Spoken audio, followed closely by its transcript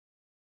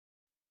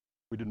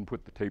We didn't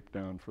put the tape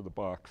down for the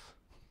box.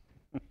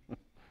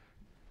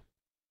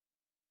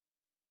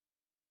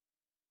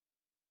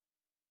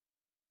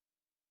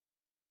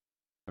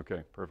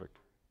 Okay, perfect.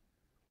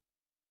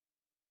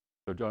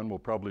 So John will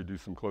probably do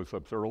some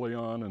close-ups early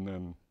on, and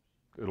then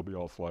it'll be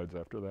all slides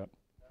after that.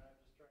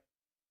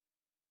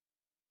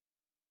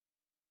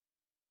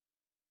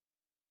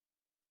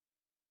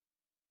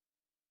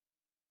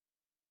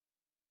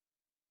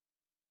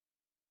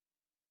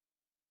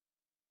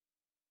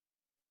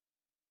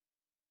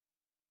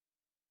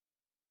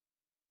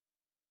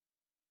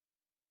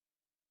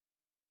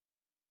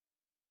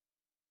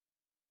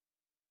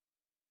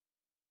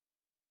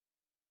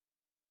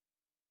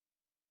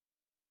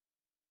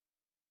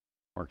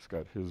 Mark's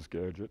got his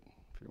gadget,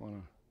 if you want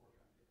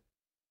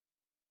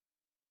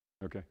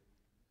to. Okay.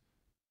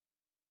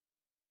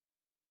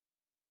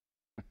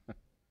 Good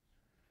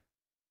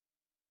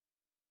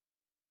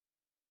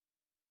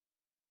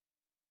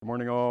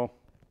morning, all.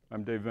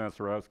 I'm Dave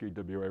Maciorowski,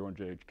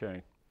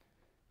 WA1JHK.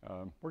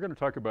 We're going to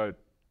talk about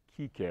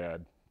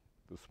KiCAD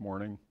this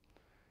morning.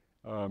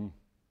 A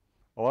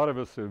lot of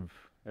us have,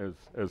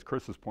 as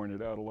Chris has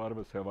pointed out, a lot of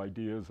us have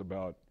ideas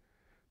about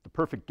the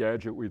perfect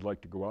gadget we'd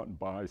like to go out and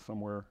buy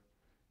somewhere,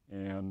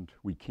 and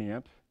we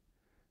can't.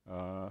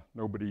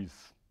 Nobody's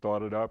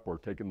thought it up or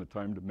taken the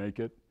time to make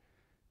it.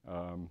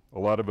 A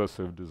lot of us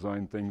have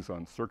designed things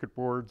on circuit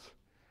boards.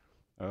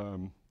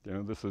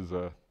 This is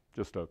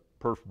just a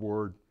perf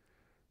board.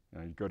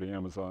 You go to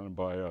Amazon and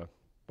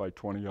buy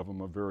 20 of them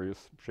of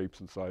various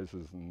shapes and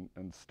sizes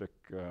and stick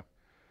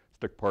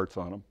parts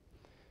on them.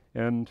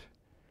 And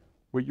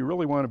what you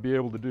really want to be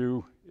able to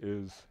do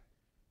is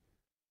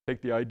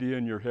take the idea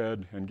in your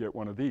head and get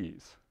one of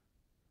these.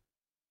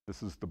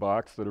 This is the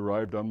box that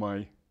arrived on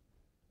my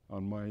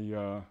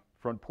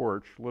front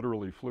porch.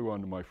 Literally flew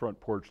onto my front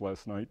porch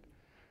last night.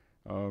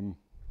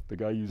 The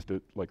guy used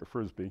it like a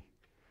Frisbee.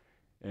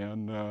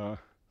 And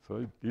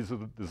so this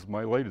is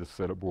my latest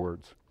set of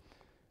boards.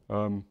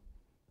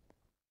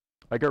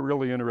 I got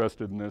really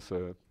interested in this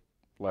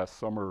last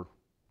summer.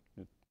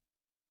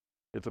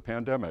 It's a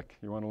pandemic.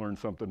 You want to learn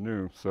something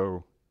new.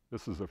 So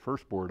this is the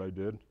first board I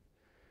did.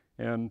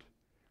 And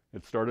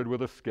it started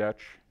with a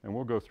sketch, and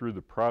we'll go through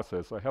the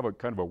process. I have a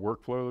kind of a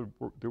workflow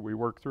that we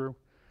work through.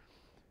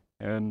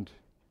 And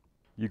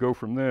you go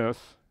from this,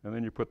 and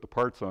then you put the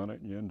parts on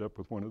it, and you end up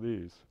with one of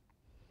these.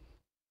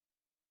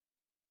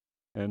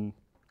 And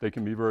they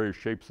can be various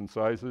shapes and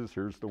sizes.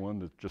 Here's the one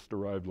that just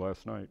arrived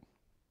last night.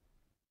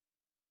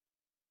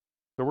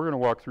 So we're going to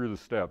walk through the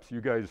steps.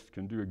 You guys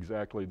can do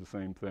exactly the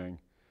same thing.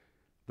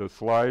 The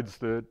slides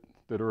that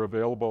are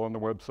available on the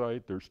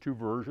website, there's two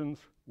versions.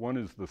 One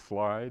is the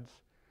slides.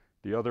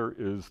 The other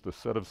is the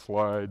set of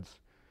slides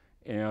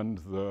and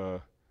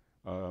the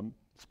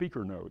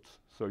speaker notes.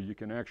 So you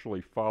can actually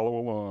follow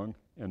along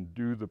and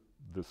do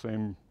the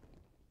same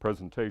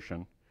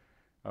presentation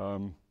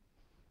for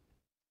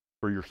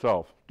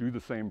yourself. Do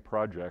the same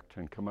project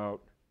and come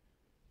out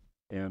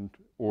and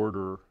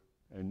order.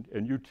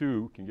 And you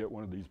too can get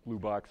one of these blue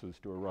boxes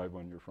to arrive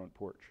on your front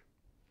porch.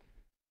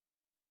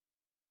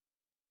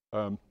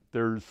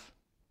 There's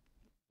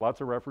lots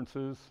of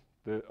references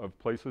of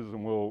places,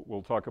 and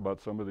we'll talk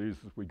about some of these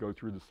as we go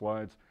through the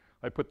slides.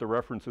 I put the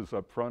references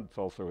up front. It's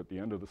also at the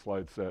end of the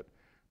slide set.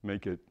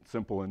 Make it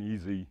simple and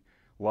easy.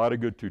 A lot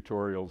of good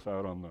tutorials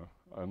out on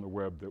the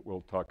web that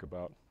we'll talk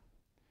about.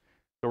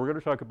 So we're going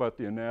to talk about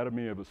the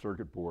anatomy of a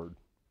circuit board.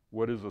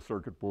 What is a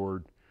circuit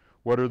board?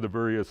 What are the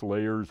various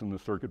layers in the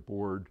circuit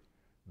board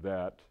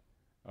that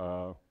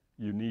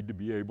you need to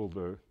be able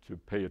to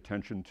pay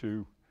attention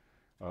to?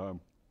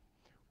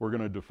 We're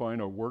going to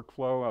define a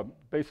workflow.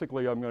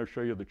 Basically, I'm going to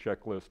show you the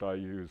checklist I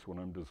use when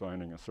I'm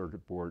designing a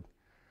circuit board.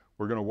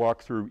 We're going to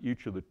walk through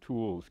each of the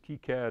tools.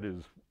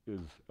 KiCAD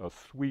is a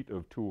suite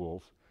of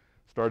tools.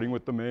 Starting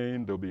with the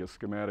main, there'll be a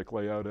schematic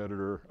layout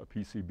editor, a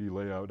PCB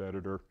layout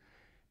editor,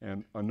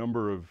 and a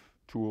number of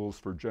tools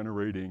for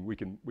generating. We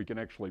can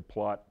actually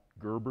plot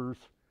Gerbers.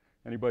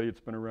 Anybody that's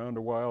been around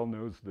a while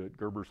knows that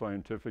Gerber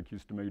Scientific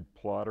used to make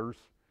plotters.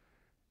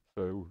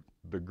 So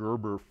the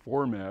Gerber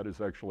format is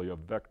actually a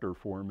vector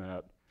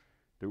format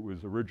that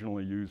was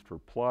originally used for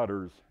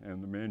plotters,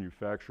 and the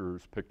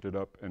manufacturers picked it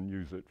up and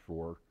use it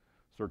for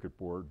circuit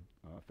board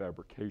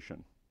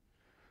fabrication.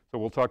 So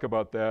we'll talk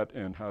about that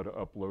and how to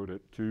upload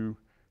it to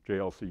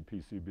JLC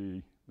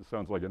PCB. This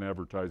sounds like an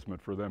advertisement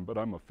for them, but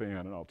I'm a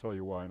fan, and I'll tell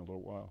you why in a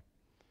little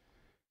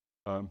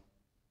while.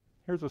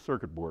 Here's a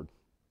circuit board.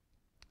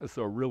 It's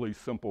a really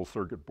simple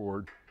circuit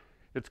board.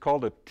 It's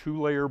called a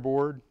two-layer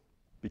board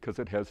because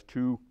it has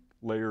two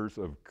layers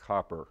of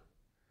copper.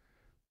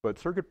 But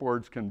circuit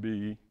boards can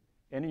be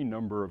any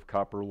number of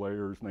copper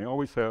layers, and they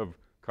always have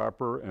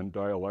copper and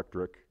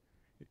dielectric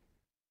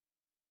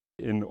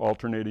in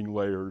alternating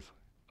layers.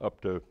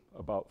 Up to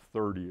about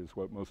 30 is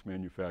what most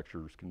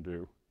manufacturers can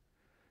do.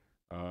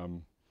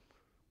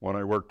 When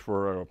I worked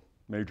for a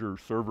major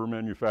server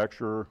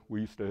manufacturer,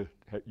 we used to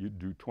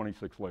do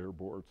 26-layer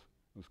boards.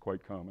 It was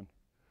quite common,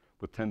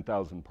 with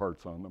 10,000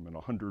 parts on them and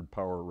 100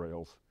 power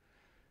rails.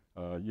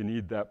 You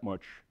need that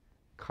much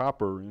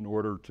copper in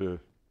order to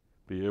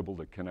be able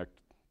to connect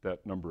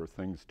that number of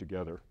things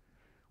together.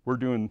 We're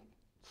doing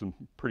some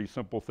pretty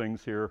simple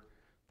things here.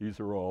 These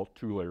are all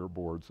 2-layer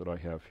boards that I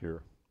have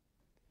here.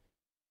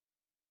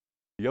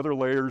 The other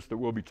layers that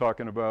we'll be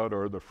talking about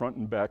are the front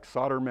and back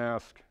solder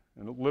mask,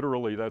 and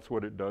literally that's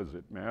what it does.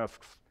 It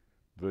masks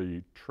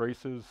the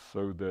traces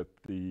so that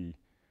the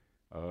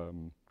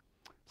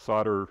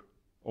solder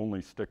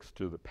only sticks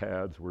to the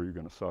pads where you're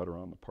going to solder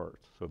on the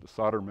parts. So the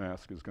solder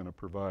mask is going to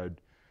provide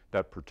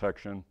that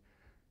protection.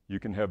 You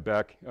can have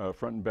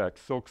front and back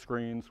silk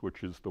screens,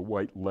 which is the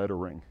white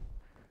lettering.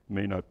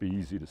 May not be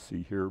easy to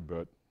see here,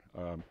 but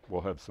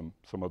we'll have some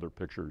other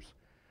pictures.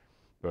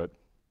 But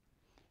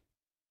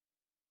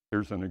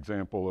here's an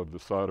example of the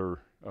solder,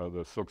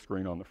 the silk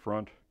screen on the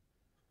front,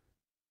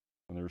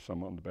 and there's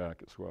some on the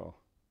back as well.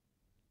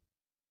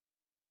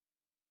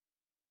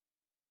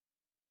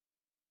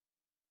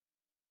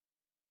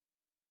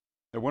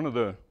 Now, one of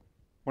the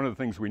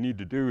things we need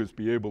to do is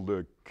be able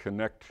to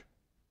connect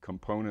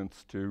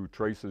components to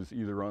traces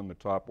either on the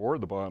top or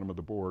the bottom of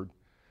the board.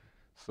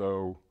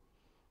 So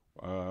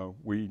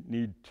we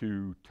need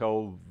to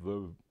tell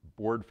the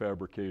board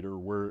fabricator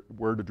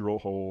where to drill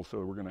holes. So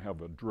we're going to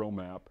have a drill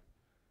map.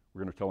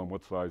 We're going to tell them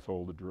what size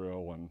hole to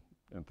drill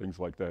and things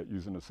like that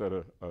using a set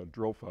of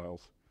drill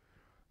files.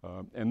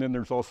 And then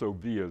there's also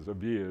vias. A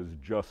via is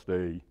just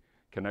a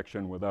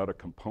connection without a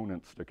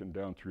component sticking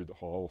down through the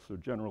hole. So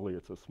generally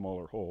it's a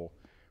smaller hole.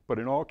 But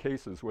in all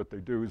cases, what they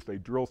do is they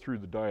drill through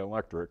the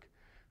dielectric,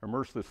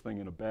 immerse this thing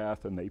in a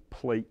bath, and they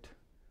plate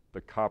the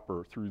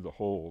copper through the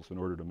holes in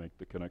order to make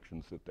the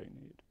connections that they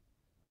need.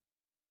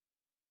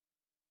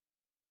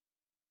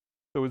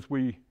 So as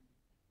we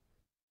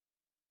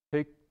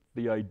take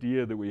the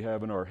idea that we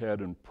have in our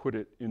head and put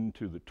it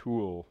into the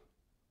tool,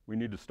 we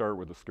need to start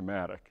with a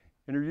schematic.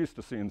 And you're used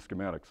to seeing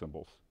schematic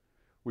symbols.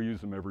 We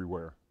use them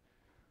everywhere.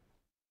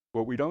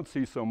 What we don't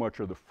see so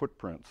much are the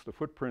footprints. The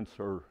footprints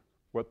are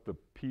what the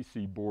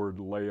PC board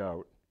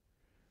layout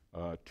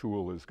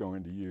tool is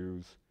going to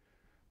use.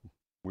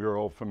 We are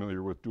all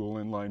familiar with dual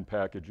inline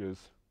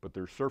packages, but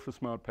they're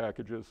surface mount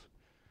packages.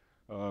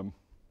 I'm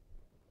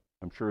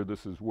sure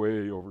this is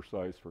way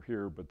oversized for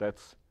here, but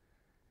that's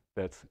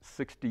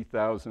 60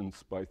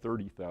 thousandths by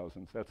 30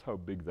 thousandths. That's how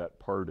big that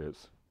part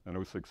is, an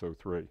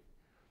 0603.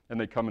 And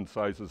they come in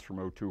sizes from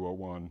 02,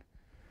 01,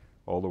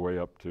 all the way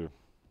up to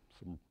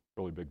some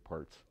really big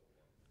parts.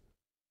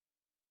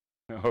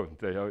 Oh,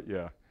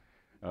 yeah.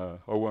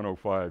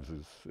 0105s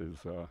is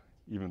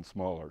even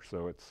smaller,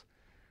 so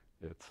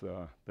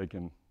they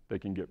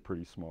can get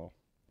pretty small.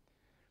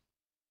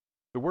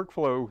 The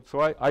workflow, so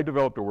I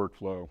developed a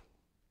workflow,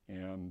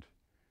 and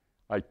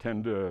I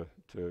tend to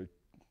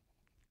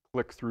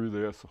click through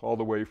this all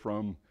the way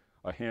from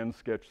a hand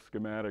sketch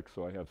schematic,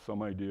 so I have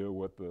some idea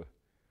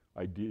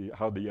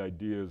how the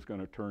idea is going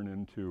to turn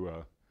into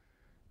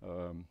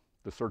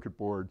the circuit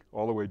board,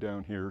 all the way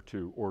down here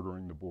to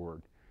ordering the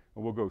board.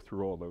 And we'll go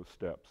through all those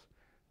steps.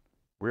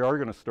 We are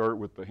going to start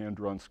with the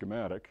hand-drawn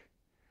schematic.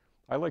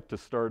 I like to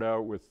start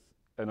out with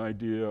an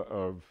idea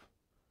of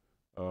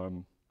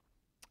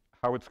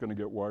how it's going to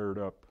get wired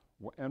up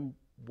and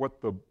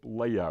what the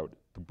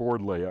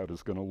board layout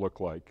is going to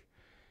look like.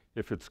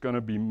 If it's going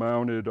to be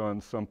mounted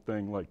on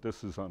something like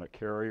this is on a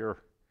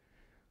carrier,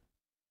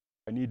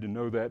 I need to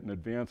know that in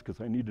advance because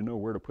I need to know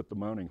where to put the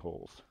mounting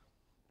holes,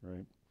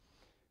 right?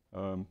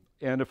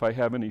 And if I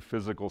have any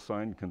physical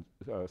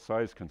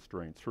size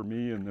constraints. For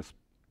me, in this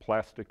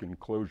plastic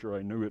enclosure,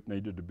 I knew it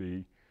needed to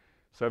be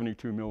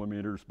 72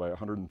 millimeters by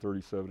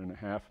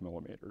 137.5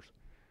 millimeters.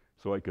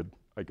 So I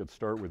could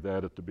start with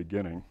that at the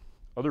beginning.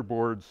 Other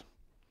boards,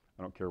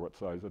 I don't care what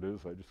size it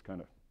is, I just kind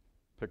of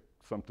pick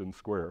something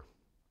square.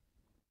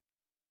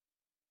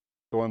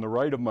 So on the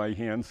right of my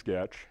hand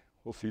sketch,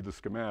 we'll see the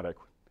schematic.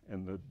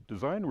 And the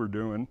design we're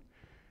doing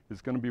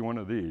is going to be one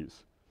of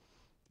these.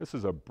 This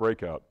is a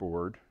breakout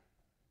board.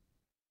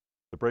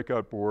 The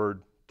breakout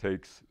board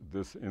takes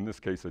this, in this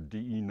case, a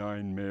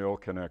DE9 male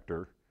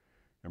connector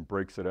and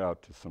breaks it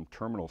out to some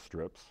terminal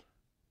strips.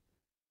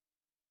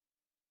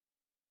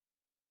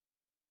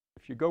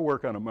 If you go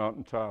work on a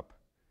mountaintop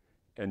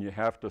and you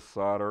have to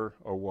solder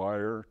a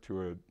wire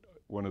to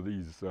one of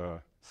these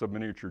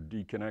sub-miniature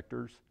D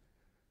connectors,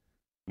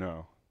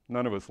 no,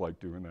 none of us like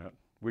doing that.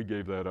 We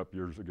gave that up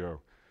years ago.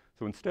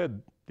 So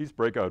instead, these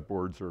breakout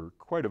boards are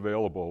quite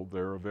available.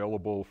 They're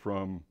available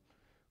from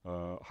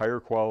higher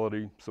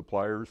quality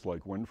suppliers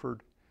like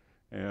Winford.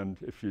 And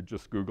if you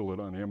just Google it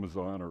on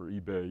Amazon or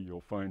eBay,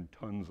 you'll find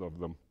tons of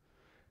them.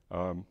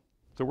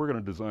 So we're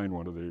going to design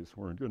one of these.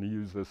 We're going to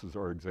use this as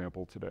our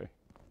example today.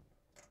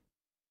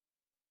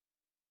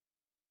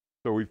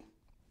 So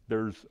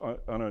there's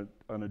on a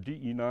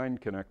DE9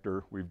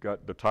 connector, we've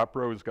got the top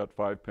row has got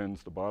 5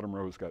 pins, the bottom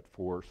row has got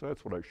 4. So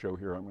that's what I show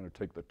here. I'm going to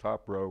take the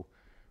top row,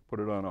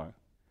 put it on a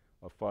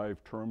 5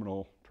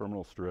 terminal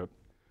strip,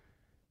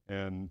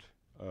 and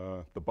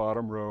the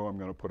bottom row I'm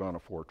going to put on a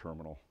 4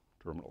 terminal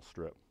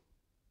strip.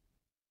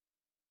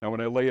 Now when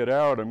I lay it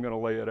out, I'm going to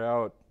lay it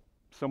out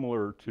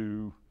similar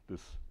to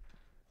this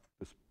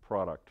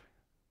product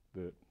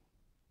that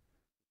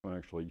one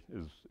actually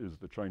is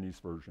the Chinese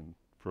version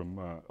from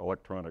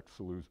Electronic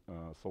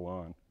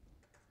Salon.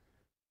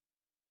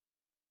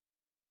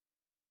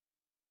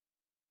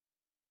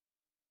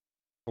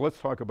 Let's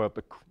talk about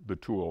the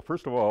tool.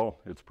 First of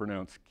all, it's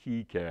pronounced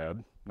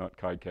KiCAD, not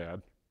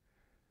KiCAD.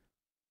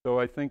 So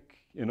I think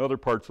in other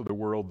parts of the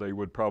world, they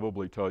would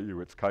probably tell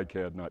you it's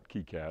KiCAD, not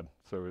KiCAD.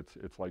 So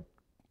it's like,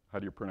 how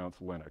do you pronounce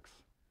Linux?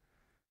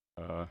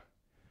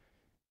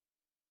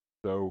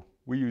 So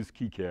we use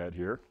KiCAD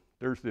here.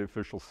 There's the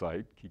official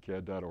site,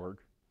 kicad.org.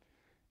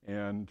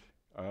 And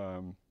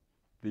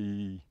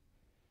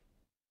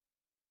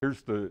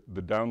here's the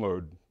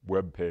download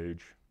web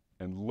page.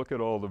 And look at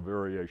all the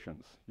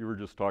variations. You were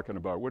just talking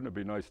about, wouldn't it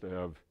be nice to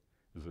have,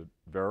 is it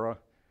Vera,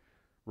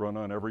 run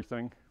on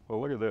everything? Well,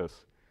 look at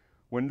this.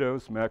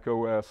 Windows, Mac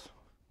OS,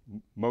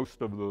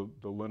 most of the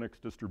Linux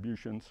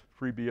distributions,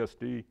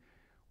 FreeBSD,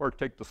 or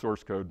take the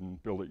source code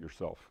and build it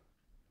yourself.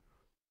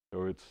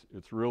 So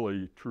it's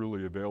really,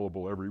 truly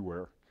available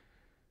everywhere.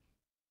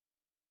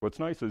 What's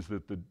nice is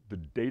that the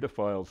data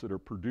files that are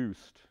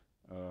produced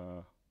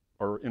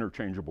are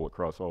interchangeable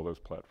across all those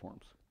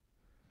platforms.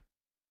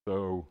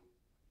 So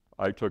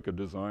I took a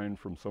design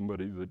from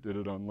somebody that did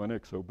it on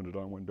Linux, opened it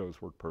on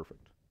Windows, worked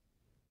perfect.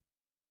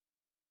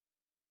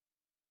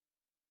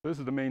 This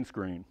is the main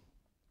screen.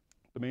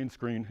 The main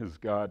screen has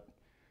got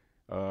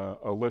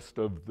a list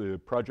of the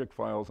project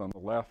files on the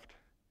left.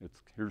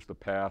 Here's the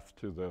path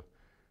to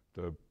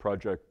the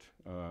project,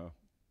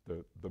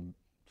 the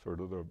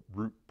sort of the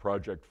root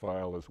project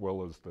file, as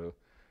well as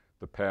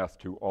the path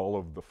to all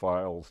of the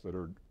files that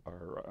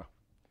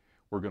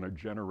we're going to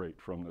generate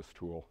from this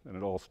tool. And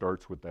it all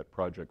starts with that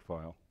project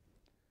file.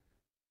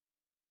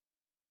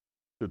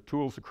 The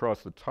tools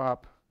across the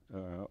top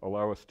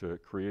allow us to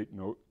create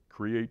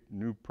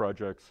new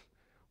projects,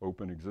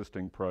 open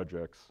existing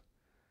projects,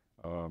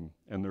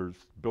 and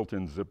there's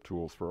built-in zip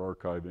tools for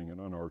archiving and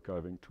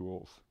unarchiving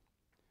tools.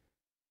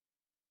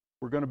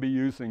 We're going to be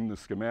using the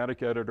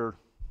schematic editor,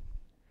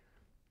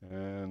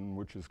 and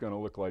which is going to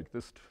look like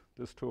this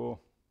tool,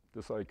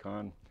 this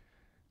icon.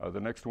 The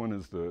next one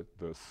is the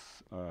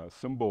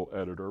symbol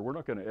editor. We're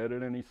not going to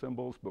edit any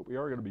symbols, but we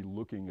are going to be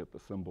looking at the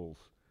symbols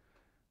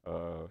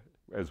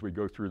as we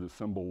go through the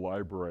symbol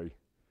library.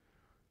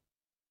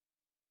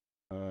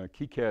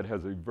 KiCAD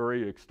has a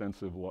very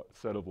extensive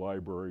set of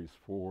libraries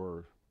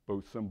for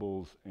both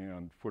symbols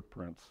and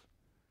footprints.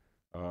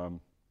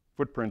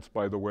 Footprints,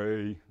 by the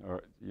way,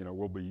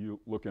 we'll be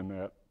looking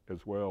at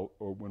as well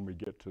when we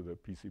get to the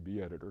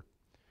PCB editor.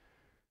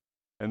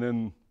 And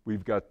then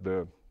we've got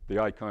the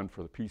icon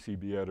for the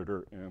PCB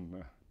editor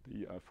and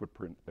the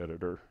footprint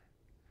editor.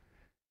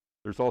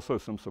 There's also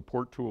some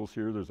support tools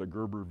here. There's a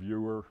Gerber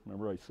viewer.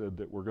 Remember I said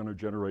that we're going to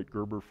generate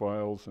Gerber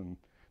files, and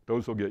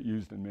those will get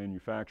used in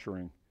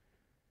manufacturing.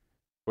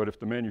 But if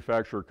the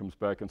manufacturer comes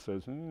back and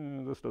says,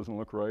 this doesn't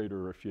look right,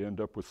 or if you end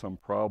up with some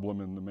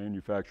problem in the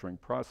manufacturing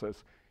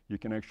process, you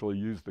can actually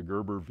use the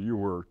Gerber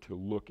viewer to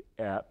look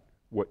at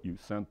what you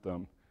sent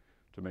them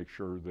to make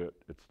sure that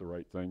it's the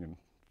right thing and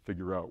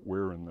figure out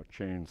where in the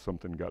chain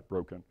something got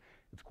broken.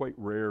 It's quite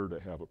rare to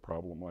have a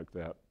problem like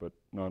that, but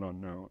not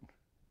unknown.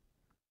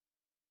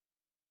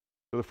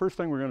 So the first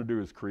thing we're going to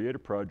do is create a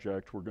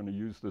project. We're going to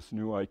use this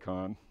new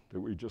icon that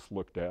we just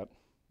looked at.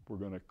 We're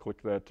going to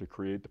click that to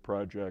create the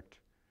project,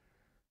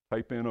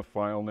 type in a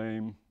file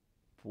name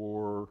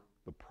for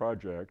the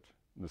project.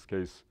 In this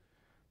case,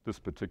 this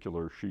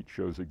particular sheet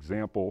shows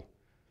example.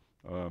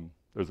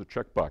 There's a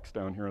checkbox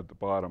down here at the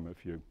bottom.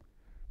 If you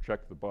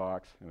check the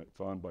box and it's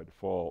on by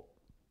default,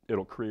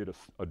 it'll create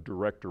a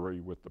directory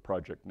with the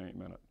project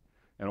name in it.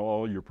 And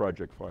all your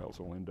project files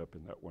will end up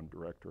in that one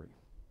directory.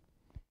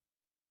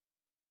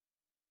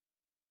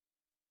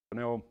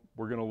 Now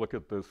we're going to look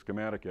at the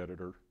schematic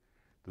editor.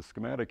 The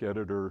schematic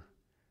editor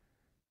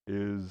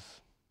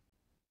is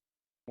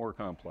more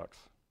complex.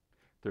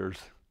 There's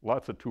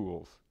lots of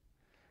tools.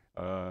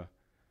 On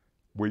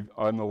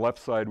the left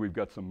side, we've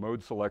got some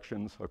mode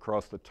selections.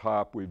 Across the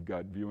top, we've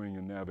got viewing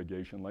and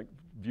navigation. Like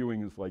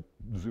viewing is like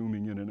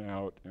zooming in and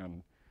out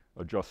and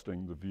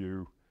adjusting the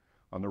view.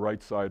 On the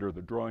right side are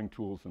the drawing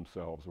tools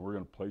themselves. And we're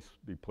going to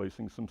be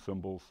placing some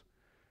symbols,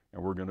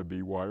 and we're going to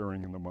be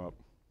wiring them up.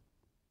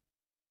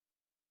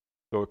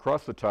 So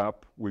across the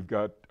top, we've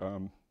got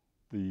a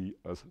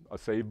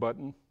save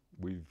button.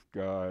 We've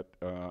got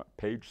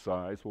page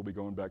size. We'll be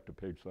going back to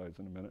page size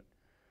in a minute.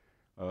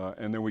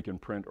 And then we can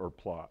print or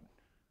plot.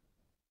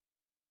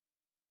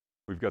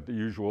 We've got the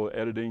usual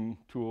editing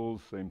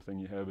tools, same thing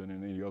you have in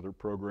any other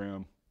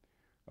program.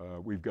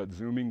 We've got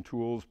zooming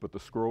tools, but the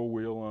scroll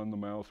wheel on the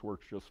mouse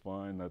works just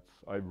fine.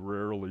 I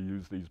rarely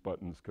use these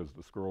buttons because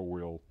the scroll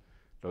wheel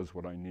does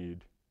what I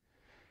need.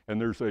 And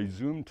there's a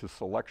zoom to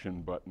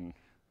selection button,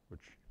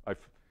 which I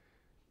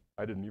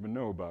didn't even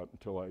know about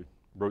until I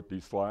wrote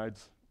these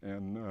slides.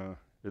 And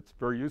it's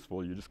very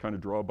useful. You just kind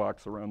of draw a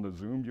box around the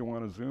zoom you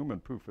want to zoom,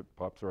 and poof, it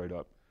pops right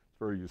up. It's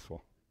very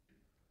useful.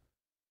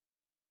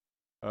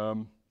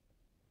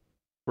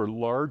 For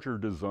larger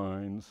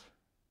designs,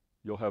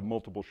 you'll have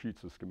multiple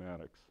sheets of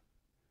schematics.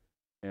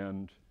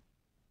 And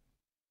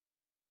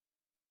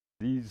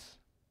these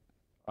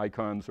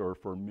icons are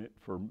for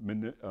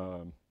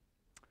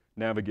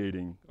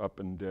navigating up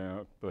and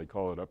down. They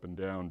call it up and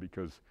down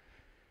because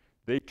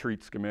they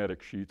treat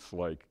schematic sheets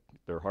like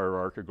they're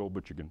hierarchical,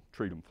 but you can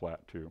treat them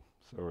flat too.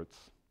 So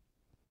it's,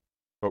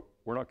 but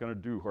we're not going to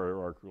do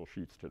hierarchical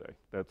sheets today.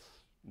 That's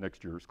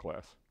next year's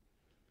class.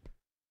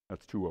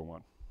 That's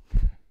 201.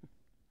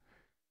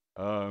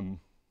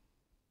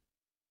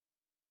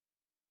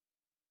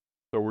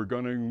 So we're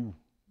going to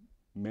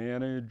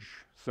manage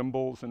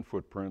symbols and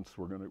footprints.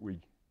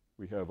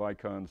 We have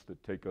icons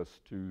that take us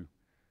to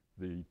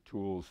the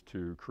tools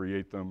to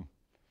create them,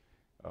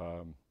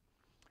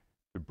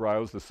 to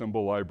browse the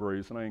symbol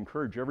libraries. And I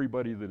encourage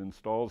everybody that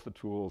installs the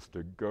tools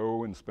to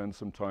go and spend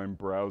some time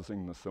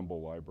browsing the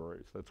symbol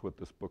libraries. That's what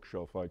this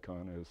bookshelf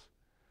icon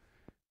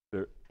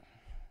is.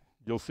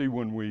 You'll see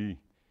when we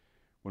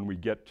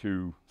get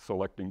to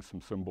selecting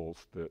some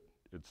symbols that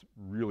it's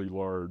really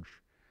large.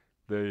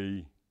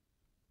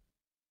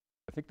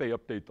 I think they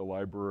update the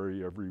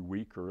library every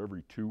week or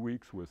every 2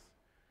 weeks with,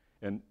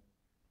 and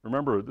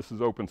remember, this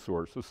is open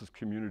source. This is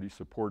community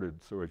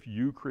supported. So if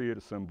you create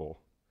a symbol,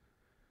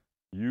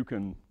 you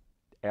can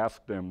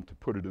ask them to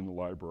put it in the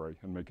library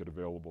and make it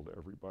available to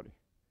everybody.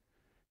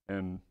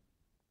 And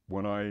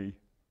when I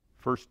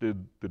first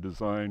did the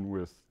design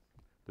with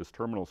this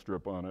terminal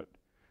strip on it,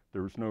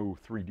 there was no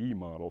 3D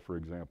model, for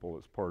example,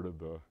 as part of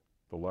the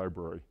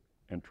library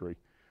entry.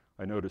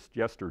 I noticed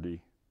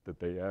yesterday that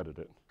they added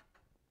it.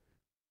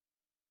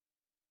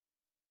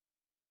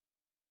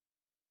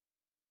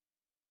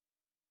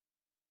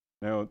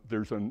 Now,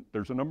 there's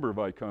a number of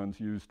icons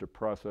used to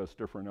process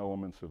different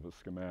elements of a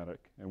schematic,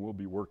 and we'll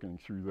be working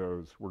through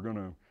those. We're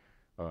going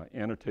to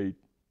annotate.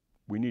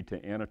 We need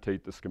to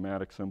annotate the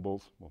schematic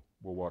symbols.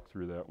 We'll walk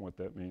through that and what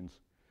that means.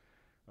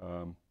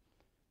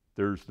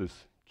 There's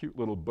this cute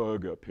little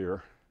bug up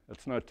here.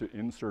 That's not to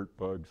insert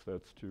bugs,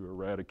 that's to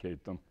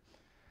eradicate them.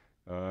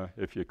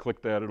 If you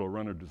click that, it'll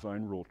run a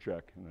design rule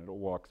check, and it'll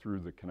walk through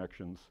the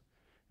connections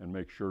and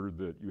make sure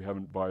that you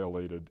haven't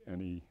violated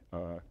any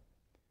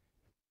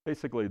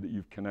basically that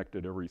you've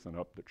connected everything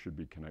up that should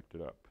be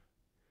connected up.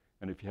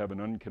 And if you have an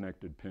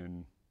unconnected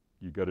pin,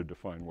 you got to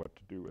define what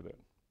to do with it.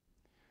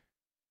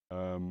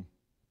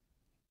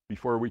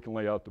 Before we can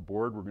lay out the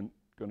board, we're going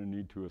to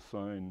need to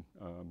assign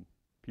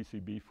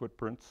PCB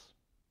footprints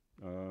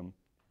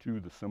to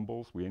the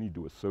symbols. We need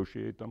to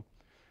associate them.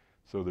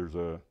 So there's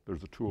a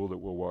tool that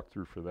we'll walk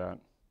through for that.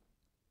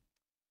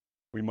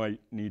 We might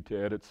need to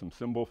edit some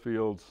symbol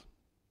fields.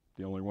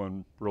 The only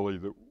one really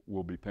that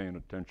we'll be paying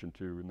attention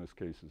to in this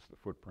case is the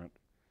footprint.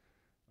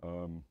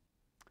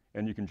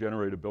 And you can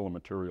generate a bill of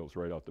materials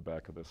right out the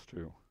back of this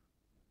too.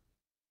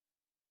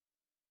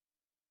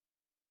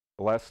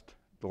 The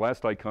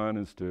last icon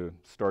is to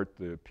start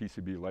the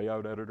PCB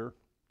layout editor.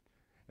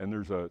 And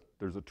there's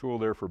a tool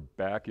there for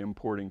back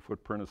importing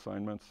footprint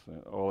assignments.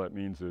 All that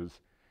means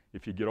is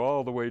if you get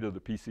all the way to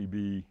the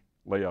PCB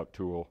layout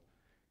tool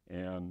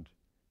and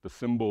the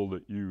symbol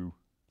that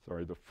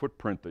the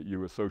footprint that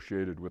you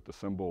associated with the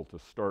symbol to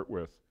start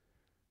with,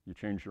 you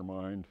change your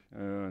mind,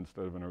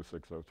 instead of an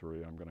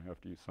 0603, I'm going to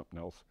have to use something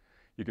else.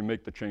 You can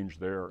make the change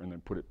there and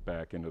then put it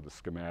back into the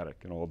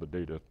schematic and all the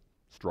data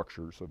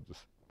structures of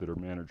this that are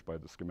managed by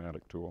the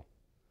schematic tool.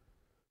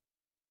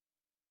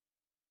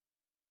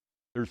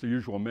 There's the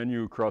usual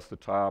menu across the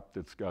top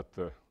that's got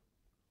the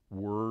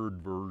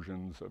Word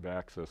versions of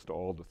access to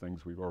all the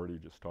things we've already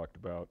just talked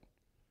about.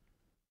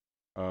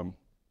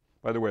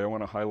 By the way, I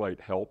want to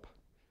highlight help.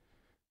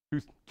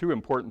 Two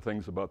important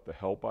things about the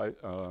help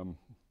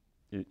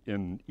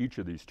in each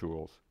of these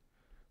tools.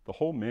 The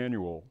whole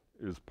manual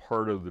is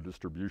part of the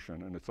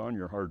distribution, and it's on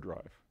your hard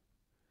drive.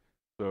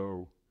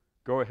 So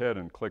go ahead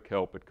and click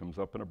help. It comes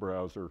up in a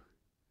browser.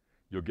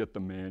 You'll get the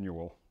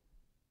manual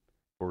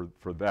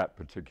for that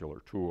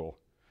particular tool.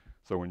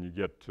 So when you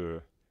get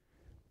to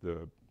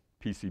the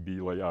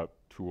PCB layout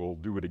tool,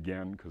 do it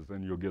again, because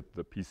then you'll get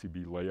the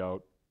PCB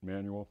layout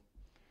manual.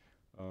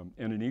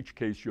 And in each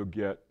case, you'll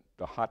get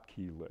the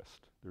hotkey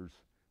list.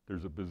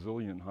 There's a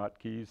bazillion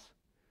hotkeys.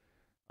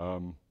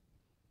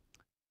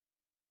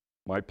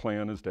 My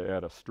plan is to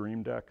add a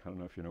stream deck. I don't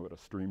know if you know what a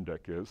stream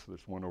deck is.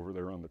 There's one over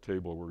there on the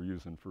table we're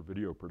using for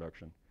video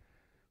production.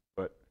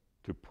 But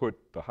to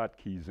put the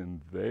hotkeys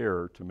in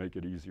there to make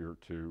it easier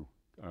to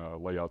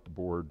lay out the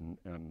board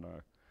and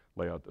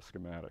lay out the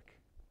schematic.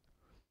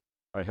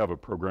 I have a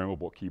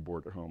programmable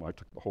keyboard at home. I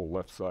took the whole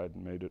left side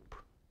and made it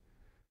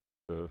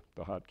the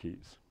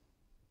hotkeys.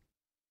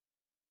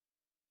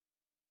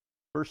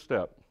 First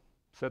step,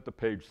 set the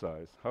page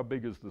size. How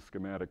big is the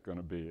schematic going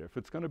to be? If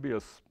it's going to be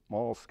a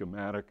small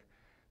schematic,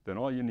 then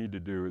all you need to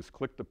do is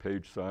click the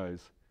page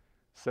size,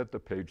 set the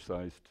page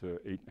size to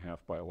 8.5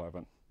 by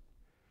 11.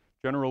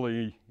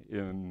 Generally,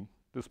 in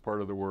this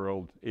part of the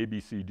world, A, B,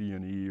 C, D,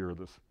 and E are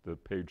the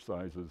page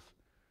sizes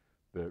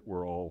that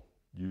we're all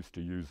used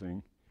to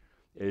using.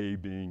 A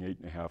being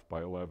 8.5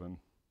 by 11,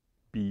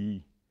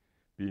 B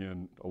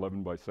being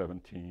 11 by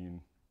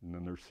 17, and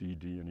then there's C,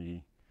 D, and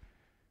E.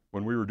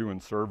 When we were doing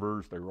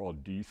servers, they were all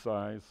D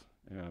size,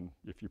 and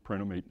if you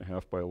print them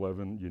 8.5 by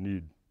 11, you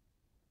need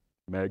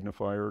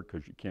magnifier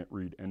because you can't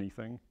read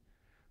anything.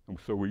 And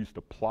so we used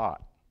to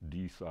plot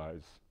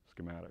D-size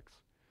schematics.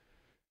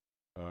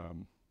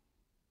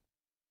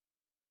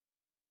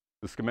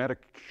 The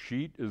schematic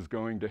sheet is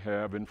going to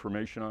have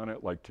information on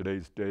it, like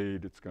today's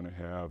date. It's going to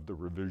have the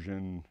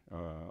revision,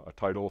 a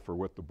title for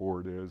what the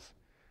board is.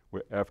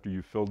 After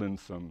you filled in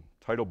some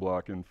title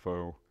block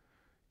info,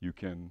 you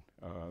can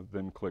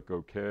then click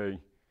OK.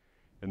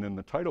 And then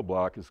the title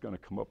block is going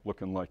to come up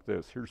looking like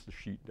this. Here's the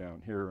sheet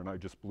down here, and I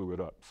just blew it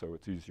up so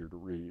it's easier to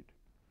read.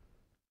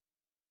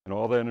 And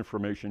all that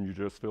information you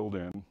just filled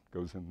in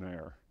goes in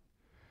there.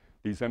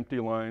 These empty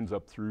lines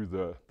up through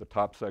the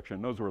top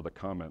section, those were the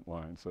comment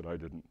lines that I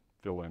didn't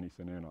fill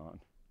anything in on.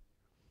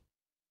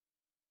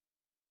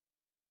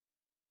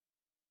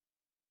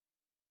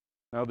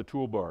 Now the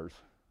toolbars.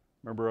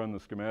 Remember on the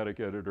schematic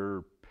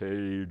editor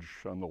page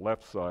on the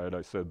left side,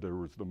 I said there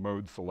was the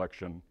mode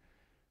selection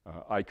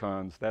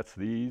icons. That's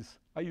these.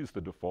 I use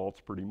the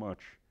defaults pretty much.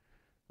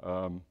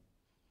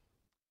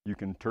 You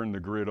can turn the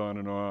grid on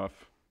and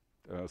off.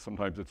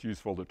 Sometimes it's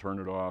useful to turn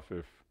it off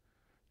if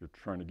you're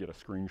trying to get a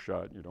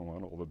screenshot. You don't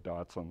want all the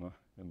dots in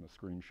the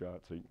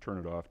screenshot, so you can turn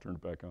it off, turn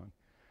it back on.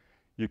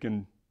 You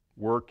can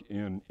work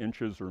in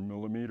inches or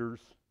millimeters.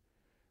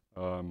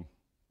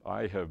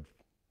 I have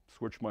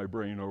switched my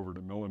brain over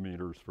to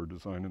millimeters for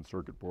design and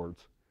circuit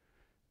boards.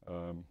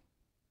 A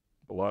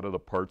lot of the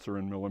parts are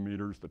in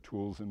millimeters, the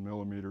tools in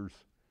millimeters.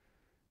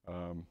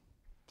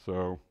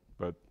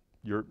 But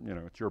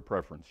it's your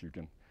preference. You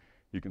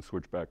can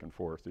switch back and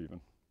forth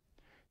even.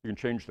 You can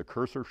change the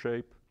cursor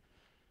shape.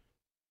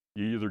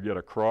 You either get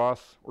a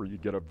cross or you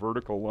get a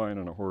vertical line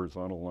and a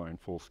horizontal line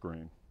full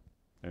screen.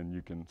 And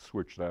you can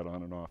switch that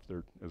on and off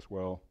there as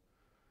well.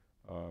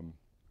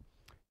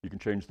 You can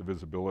change the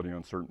visibility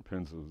on certain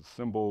pins as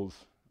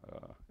symbols,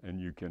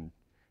 and you can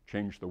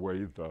change the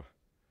way the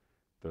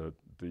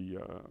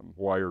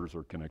wires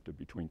are connected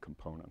between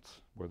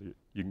components. Whether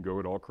you can go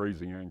at all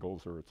crazy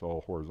angles or it's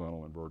all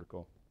horizontal and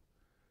vertical.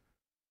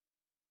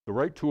 The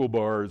right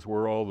toolbar is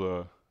where all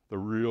the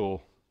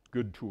real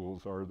good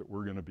tools are that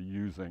we're going to be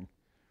using.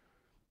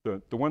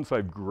 The ones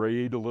I've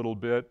grayed a little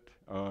bit,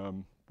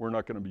 we're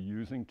not going to be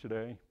using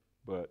today,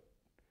 but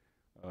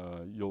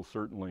you'll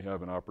certainly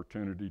have an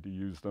opportunity to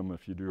use them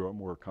if you do a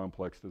more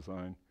complex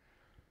design.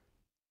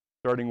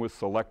 Starting with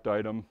select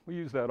item, we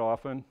use that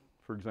often.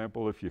 For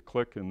example, if you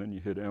click and then you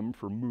hit M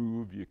for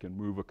move, you can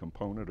move a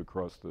component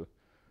across the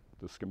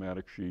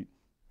schematic sheet.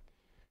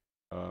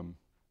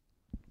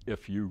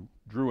 If you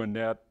drew a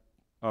net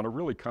on a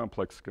really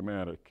complex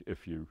schematic,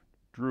 if you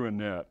drew a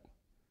net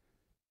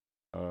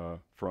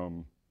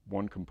from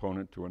one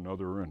component to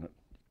another and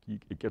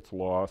it gets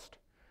lost,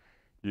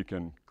 you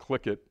can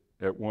click it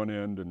at one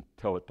end and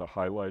tell it to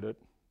highlight it.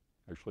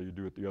 Actually, you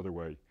do it the other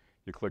way.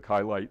 You click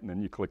highlight and then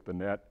you click the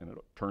net and it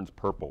turns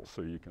purple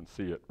so you can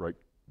see it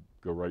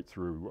go right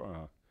through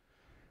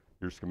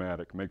your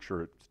schematic. Make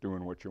sure it's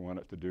doing what you want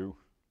it to do.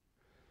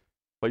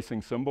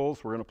 Placing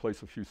symbols, we're going to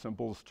place a few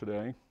symbols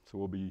today, so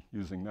we'll be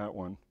using that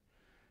one.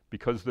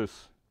 Because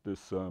this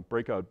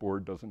breakout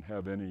board doesn't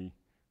have any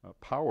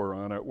power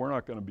on it, we're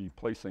not going to be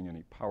placing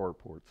any power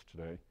ports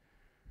today,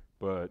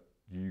 but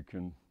you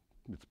can,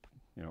 it's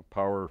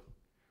power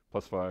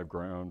 +5,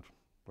 ground,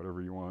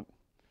 whatever you want.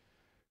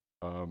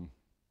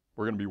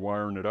 We're going to be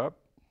wiring it up,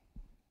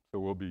 so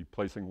we'll be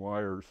placing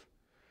wires.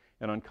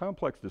 And on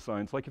complex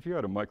designs, like if you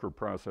had a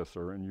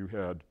microprocessor and you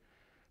had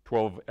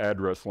 12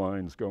 address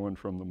lines going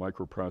from the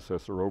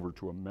microprocessor over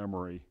to a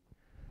memory,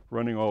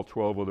 running all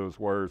 12 of those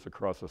wires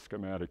across a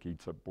schematic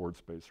eats up board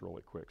space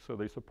really quick. So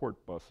they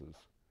support buses.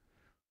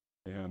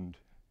 And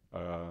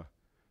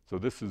so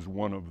this is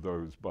one of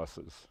those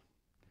buses.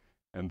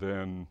 And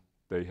then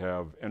they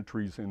have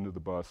entries into the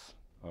bus,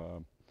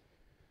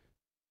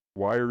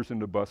 wires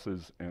into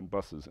buses, and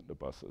buses into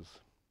buses.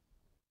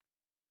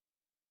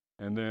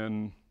 And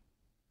then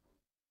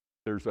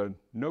there's a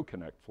no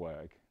connect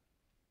flag.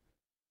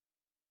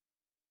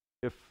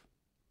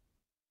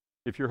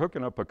 If you're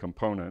hooking up a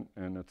component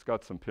and it's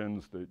got some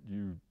pins that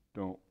you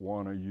don't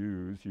want to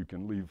use, you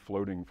can leave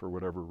floating for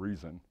whatever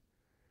reason.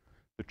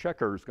 The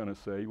checker is going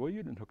to say, well,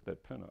 you didn't hook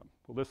that pin up.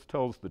 Well, this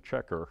tells the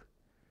checker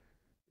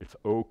it's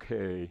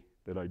okay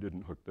that I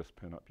didn't hook this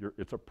pin up.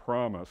 It's a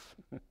promise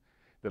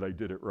that I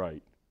did it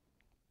right.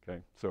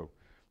 Okay, so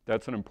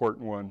that's an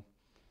important one.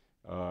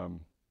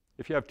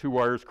 If you have two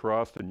wires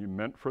crossed and you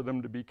meant for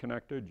them to be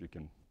connected, you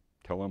can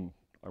tell them,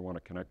 I want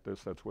to connect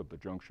this. That's what the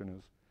junction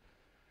is.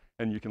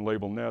 And you can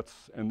label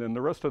nets. And then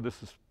the rest of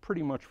this is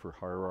pretty much for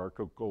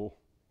hierarchical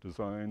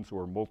designs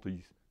or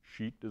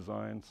multi-sheet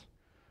designs.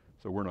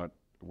 So we're not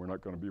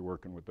going to be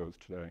working with those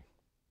today.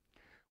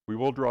 We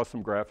will draw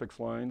some graphics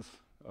lines.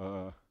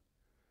 Yeah,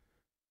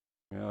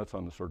 that's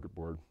on the circuit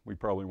board. We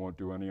probably won't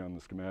do any on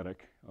the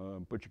schematic,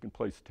 but you can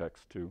place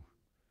text too.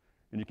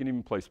 And you can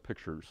even place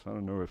pictures. I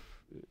don't know if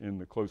in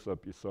the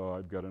close-up you saw,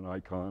 I've got an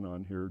icon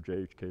on here,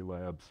 JHK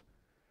Labs,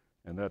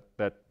 and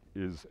that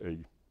is a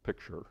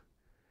picture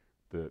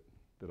that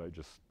I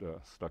just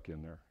stuck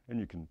in there. And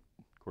you can,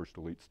 of course,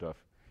 delete stuff.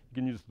 You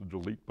can use the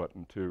delete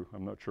button too.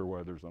 I'm not sure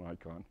why there's an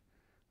icon.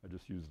 I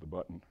just use the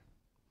button.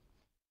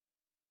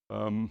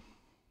 So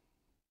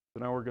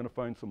now we're going to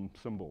find some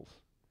symbols.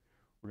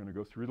 We're going to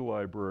go through the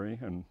library,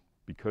 and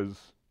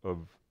because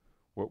of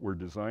what we're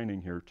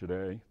designing here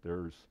today,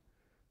 there's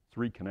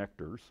 3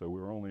 connectors, so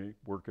we're only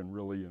working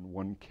really in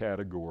one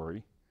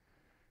category.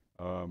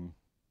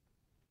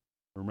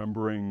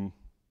 Remembering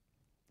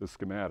the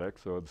schematic,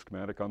 so the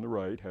schematic on the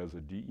right has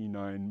a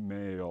DE9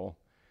 male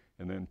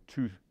and then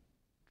 2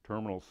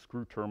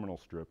 screw terminal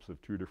strips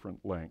of 2 different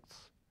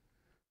lengths.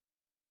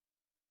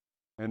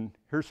 And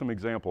here's some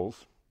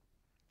examples.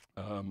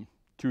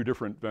 2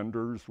 different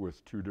vendors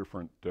with 2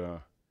 different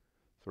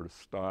sort of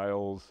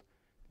styles.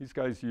 These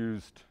guys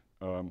used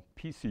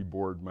PC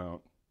board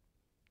mount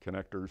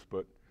connectors,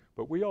 but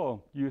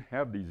you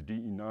have these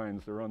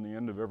DE9s. They're on the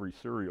end of every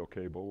serial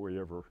cable we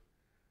ever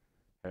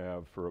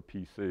have for a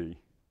PC.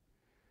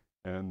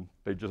 And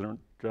they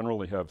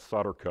generally have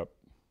solder cup,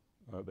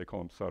 they call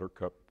them solder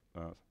cup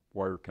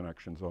wire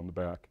connections on the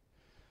back.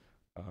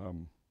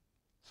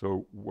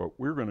 So what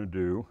we're going to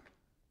do,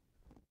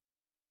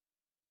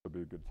 that'll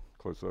be a good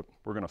close-up,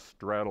 we're going to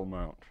straddle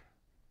mount.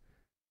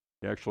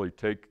 You actually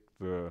take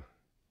the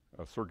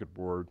circuit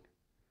board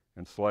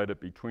and slide it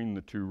between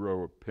the 2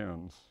 row of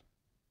pins,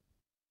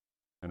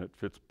 and it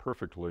fits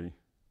perfectly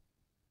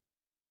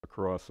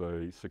across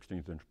a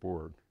 16th-inch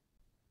board,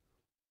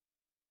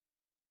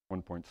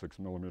 1.6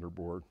 millimeter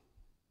board.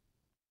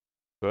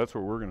 So that's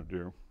what we're going to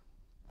do.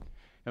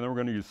 And then we're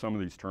going to use some of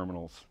these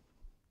terminals.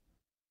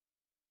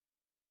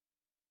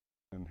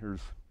 And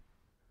here's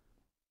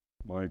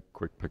my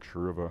quick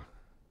picture of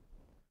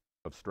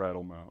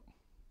straddle mount.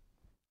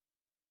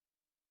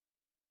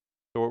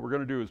 So what we're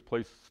going to do is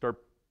start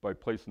by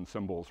placing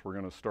symbols. We're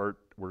going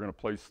to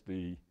place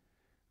the,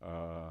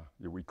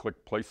 we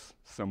click place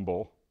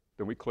symbol,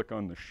 then we click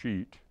on the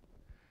sheet.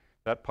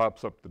 That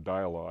pops up the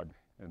dialog,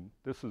 and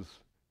this is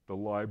the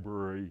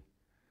library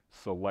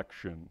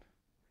selection.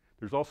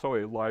 There's also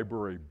a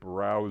library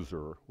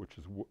browser, which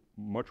is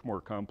much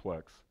more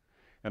complex.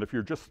 And if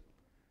you're just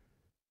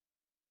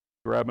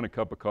grabbing a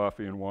cup of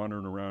coffee and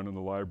wandering around in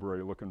the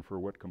library looking for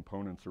what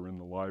components are in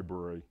the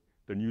library,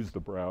 then use the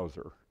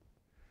browser.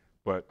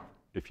 But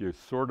if you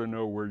sort of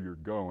know where you're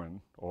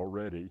going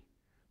already,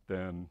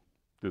 then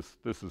this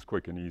is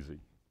quick and easy.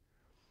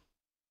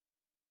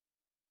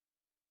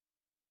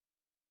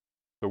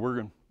 So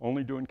we're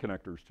only doing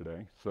connectors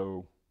today,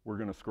 so we're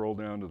going to scroll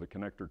down to the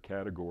connector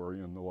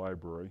category in the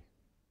library.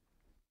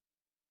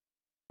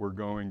 We're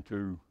going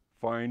to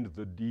find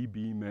the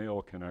DB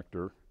male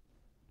connector.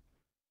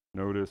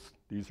 Notice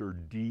these are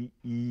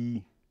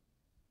DE9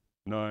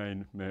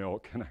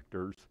 male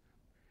connectors.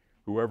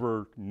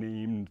 Whoever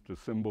named the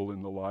symbol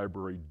in the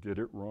library did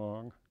it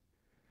wrong,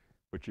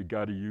 but you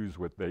got to use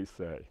what they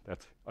say.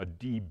 That's a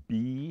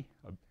DB.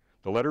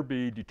 The letter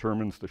B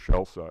determines the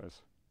shell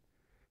size.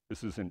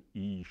 This is an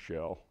E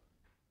shell.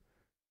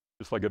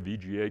 Just like a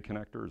VGA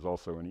connector is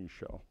also an E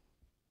shell.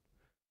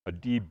 A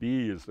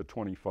DB is the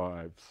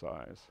 25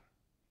 size.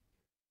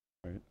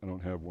 Right? I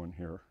don't have one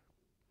here,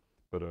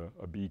 but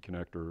a B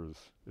connector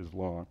is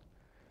long.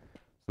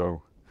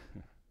 So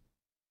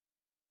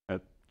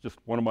just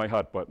one of my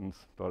hot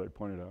buttons, thought I'd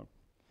point it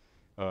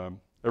out.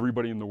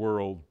 Everybody in the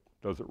world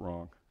does it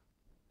wrong.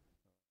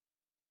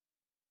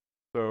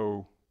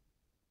 So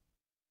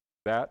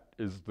that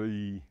is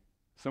the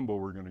symbol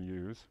we're going to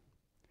use.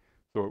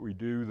 So what we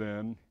do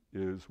then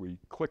is we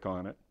click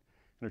on it,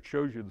 and it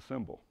shows you the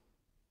symbol.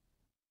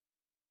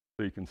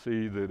 So you can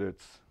see that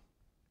it's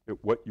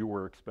what you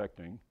were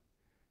expecting.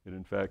 It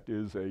in fact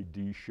is a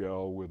D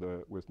shell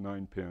with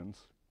 9 pins.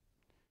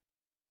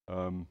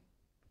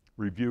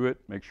 Review it,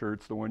 make sure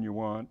it's the one you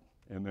want,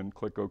 and then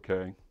click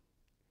OK.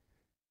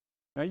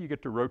 Now you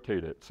get to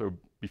rotate it. So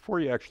before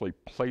you actually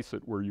place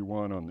it where you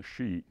want on the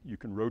sheet, you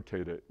can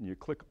rotate it, and you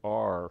click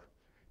R,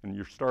 and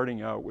you're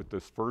starting out with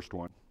this first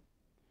one.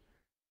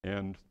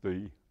 And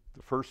the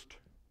first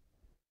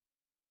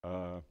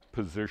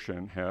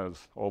position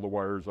has all the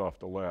wires off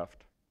the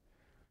left.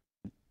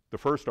 The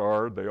first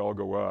R, they all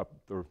go up.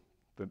 The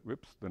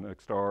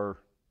next R,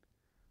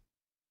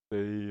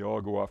 they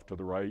all go off to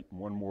the right, and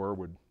one more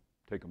would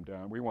take them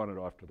down. We want it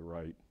off to the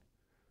right.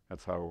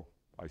 That's how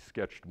I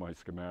sketched my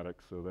schematic,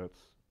 so that's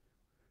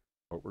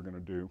what we're going to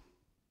do.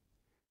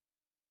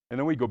 And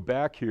then we go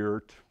back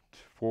here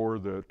for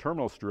the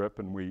terminal strip,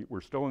 and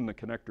we're still in the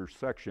connector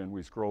section.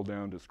 We scroll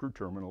down to screw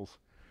terminals,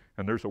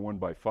 and there's a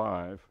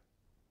 1x5.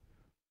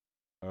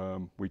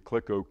 We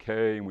click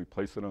OK, and we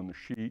place it on the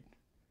sheet.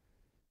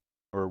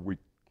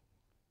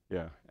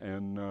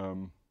 And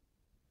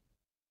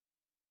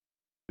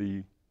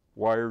the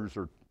wires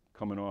are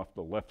coming off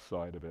the left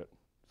side of it.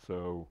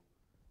 So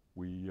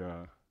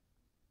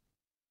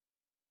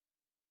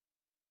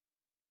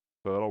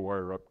so that'll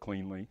wire up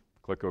cleanly.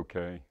 Click OK.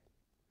 And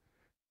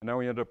now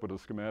we end up with a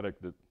schematic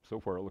that so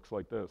far it looks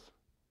like this.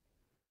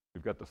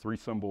 We've got the 3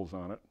 symbols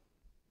on it.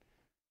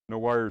 No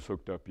wires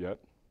hooked up yet.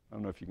 I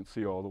don't know if you can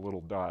see all the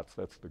little dots.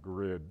 That's the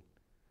grid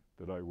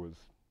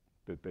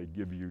that they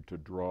give you to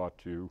draw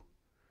to.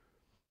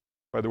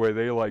 By the way,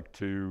 they like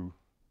to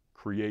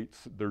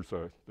creates, there's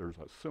a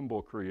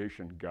symbol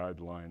creation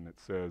guideline that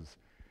says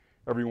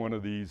every one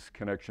of these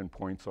connection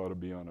points ought to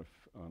be on a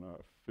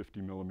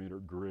 50 millimeter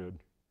grid.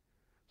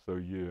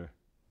 So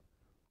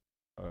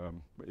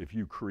if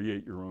you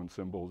create your own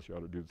symbols, you ought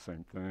to do the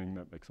same thing.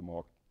 That makes them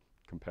all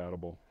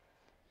compatible.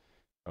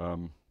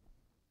 And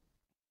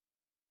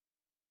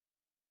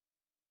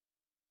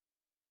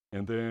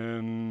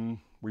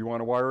then we want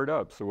to wire it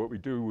up. So what we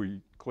do,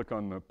 we click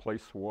on the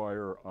place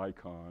wire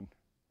icon,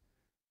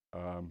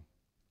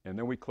 and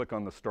then we click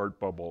on the start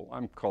bubble.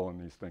 I'm calling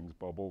these things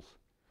bubbles.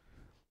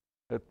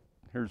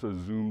 Here's a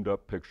zoomed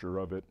up picture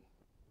of it.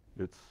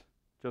 It's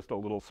just a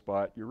little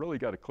spot. You really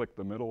got to click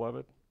the middle of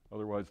it,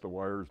 otherwise the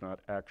wire is not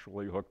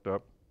actually hooked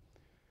up.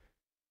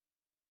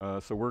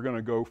 So we're going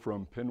to go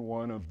from pin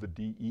 1 of the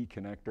DE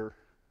connector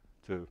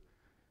to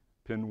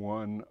pin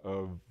 1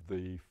 of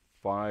the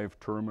 5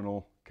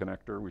 terminal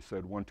connector. We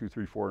said 1, 2,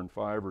 3, 4, and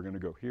 5 are going to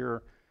go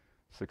here.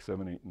 6,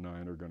 7, 8, and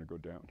 9 are going to go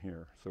down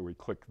here. So we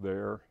click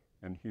there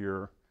and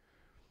here.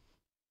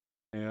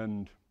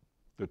 And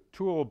the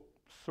tool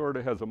sort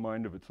of has a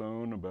mind of its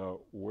own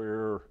about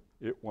where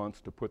it wants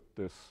to put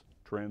this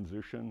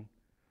transition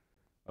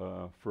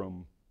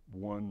from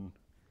one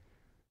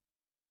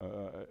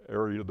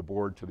area of the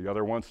board to the other.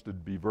 It wants to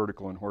be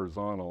vertical and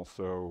horizontal.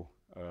 So,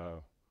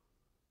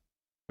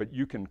 but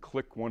you can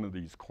click one of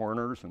these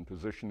corners and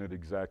position it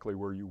exactly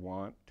where you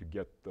want to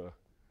get the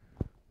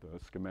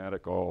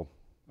schematic all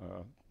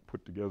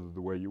put together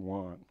the way you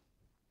want.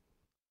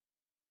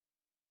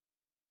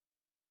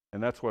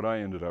 And that's what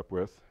I ended up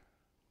with.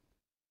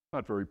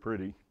 Not very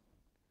pretty.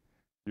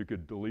 You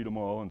could delete them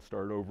all and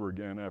start over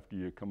again after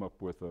you come up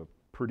with a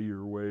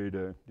prettier way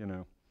to,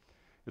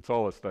 it's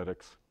all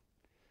aesthetics.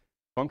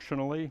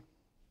 Functionally,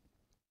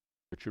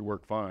 it should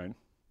work fine.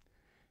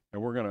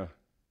 And we're going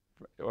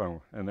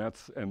to, and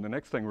the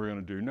next thing we're going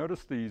to do,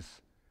 notice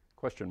these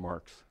question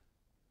marks.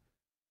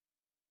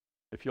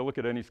 If you look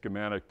at any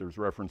schematic, there's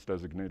reference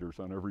designators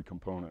on every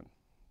component.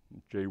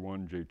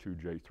 J1,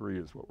 J2,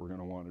 J3 is what we're going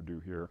to want to do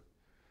here.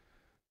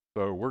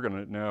 So we're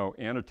going to now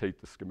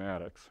annotate the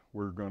schematics.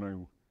 We're going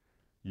to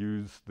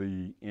use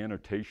the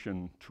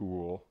annotation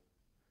tool,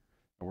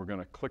 and we're going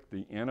to click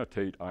the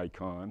annotate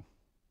icon.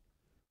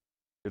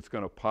 It's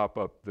going to pop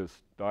up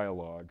this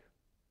dialog,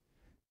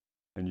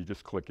 and you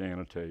just click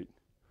annotate.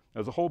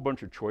 There's a whole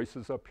bunch of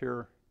choices up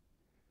here.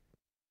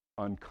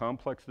 On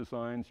complex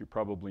designs, you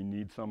probably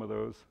need some of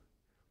those,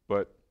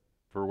 but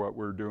for what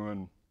we're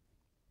doing,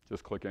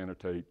 just click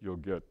annotate. You'll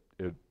get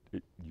it,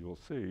 you'll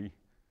see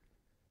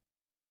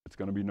it's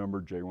going to be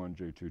numbered J1,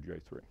 J2,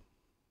 J3.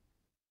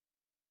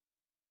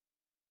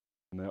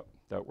 And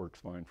that works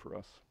fine for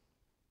us.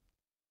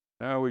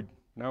 Now we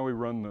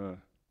run the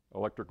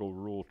electrical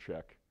rule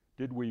check.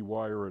 Did we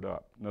wire it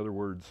up? In other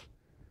words,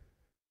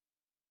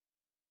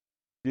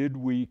 did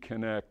we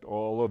connect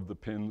all of the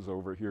pins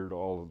over here to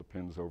all of the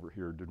pins over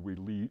here?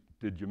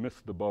 Did you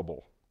miss the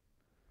bubble?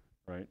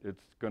 Right?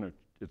 It's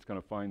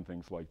gonna find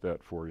things like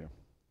that for you.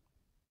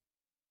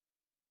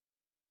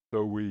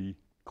 So we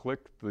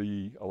click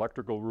the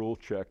electrical rule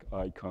check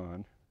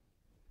icon.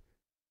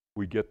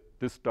 We get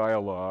this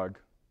dialog.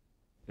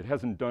 It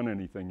hasn't done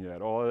anything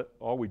yet.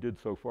 All we did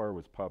so far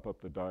was pop up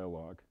the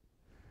dialog.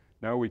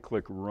 Now we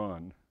click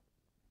run,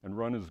 and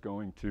run is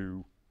going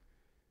to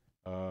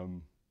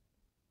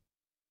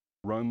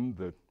run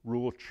the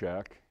rule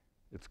check.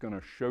 It's going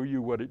to show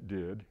you what it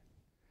did,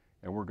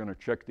 and we're going to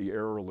check the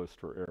error list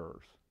for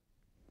errors.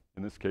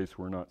 In this case,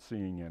 we're not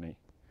seeing any.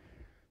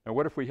 Now,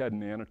 what if we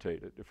hadn't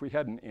annotated? If we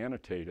hadn't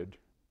annotated,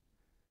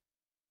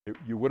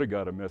 you would have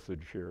got a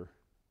message here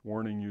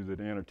warning you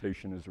that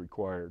annotation is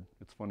required.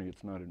 It's funny,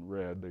 it's not in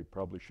red. They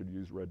probably should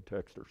use red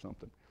text or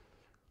something.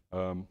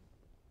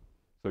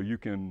 So you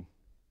could,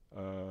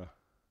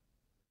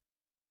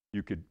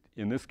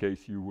 in this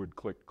case, you would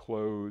click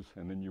close,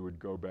 and then you would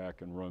go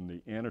back and run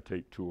the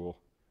annotate tool,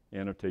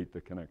 annotate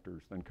the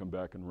connectors, then come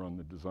back and run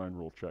the design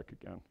rule check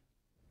again.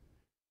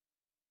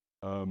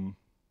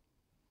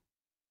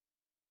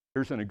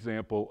 Here's an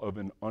example of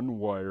an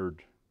unwired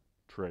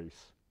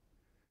trace.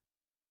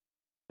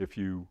 If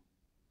you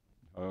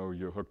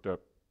hooked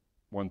up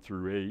 1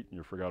 through 8 and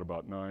you forgot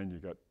about 9, you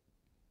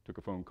took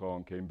a phone call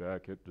and came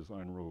back, hit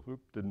design rule,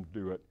 didn't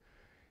do it.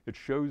 It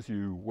shows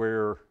you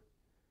where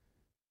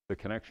the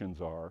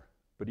connections are,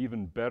 but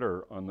even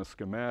better, on the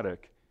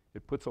schematic,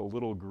 it puts a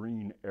little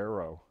green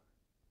arrow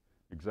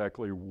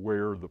exactly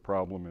where the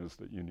problem is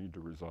that you need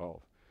to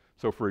resolve.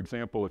 So for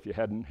example, if you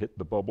hadn't hit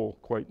the bubble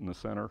quite in the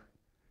center,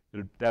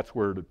 that's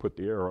where to put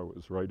the arrow,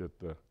 is right at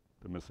the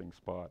missing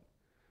spot,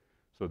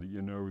 so that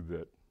you know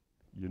that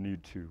you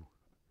need to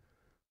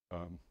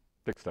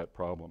fix that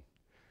problem.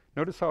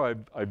 Notice how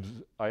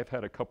I've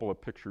had a couple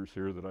of pictures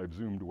here that I've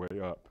zoomed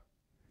way up.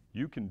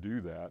 You can do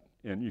that,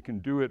 and you can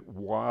do it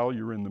while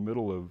you're in the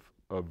middle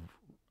of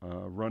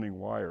running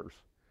wires.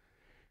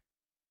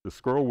 The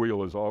scroll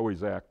wheel is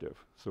always active,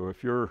 so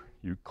if you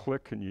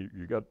click and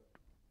you got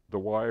the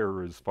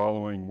wire is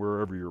following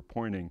wherever you're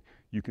pointing,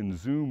 you can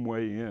zoom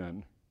way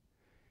in.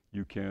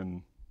 You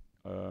can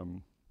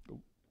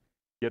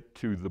get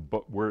to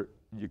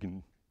you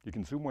can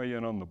zoom way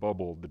in on the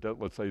bubble,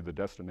 let's say the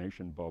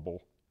destination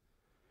bubble,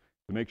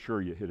 to make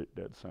sure you hit it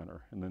dead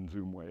center, and then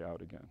zoom way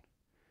out again.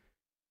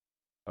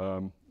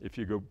 If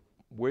you go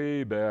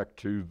way back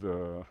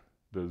to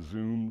the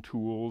zoom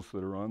tools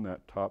that are on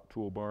that top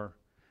toolbar,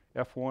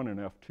 F1 and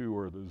F2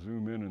 are the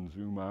zoom in and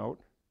zoom out.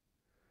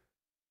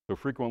 So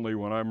frequently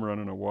when I'm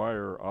running a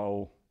wire,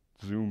 I'll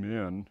zoom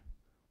in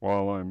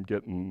while I'm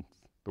getting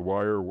the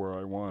wire where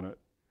I want it,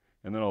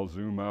 and then I'll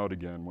zoom out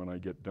again when I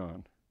get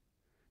done,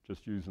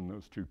 just using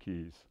those two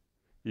keys,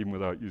 even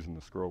without using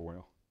the scroll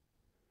wheel.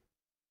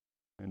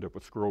 I end up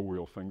with scroll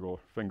wheel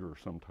finger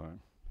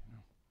sometime.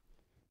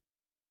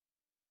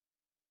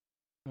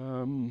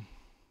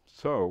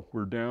 So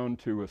we're down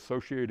to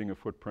associating a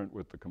footprint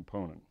with the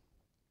component.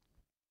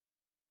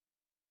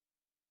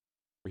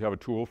 We have a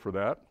tool for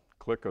that.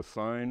 Click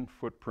Assign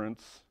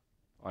Footprints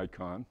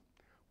icon.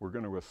 We're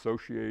going to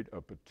associate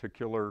a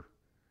particular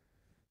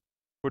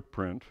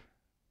footprint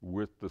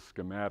with the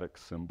schematic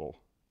symbol.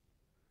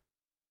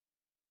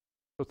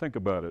 So think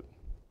about it.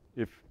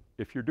 If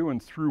you're doing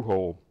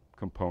through-hole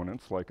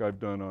components, like I've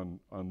done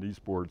on these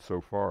boards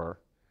so far,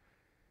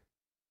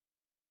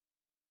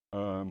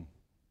 a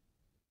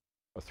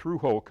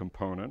through-hole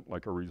component,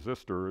 like a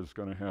resistor, is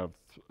going to have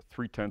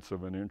 3/10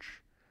 of an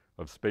inch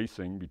of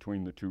spacing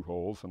between the two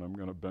holes, and I'm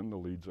going to bend the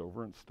leads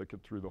over and stick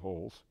it through the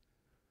holes.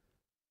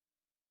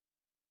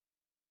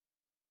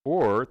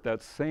 Or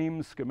that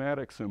same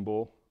schematic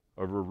symbol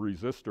of a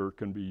resistor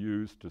can be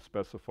used to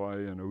specify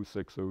an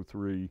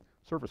 0603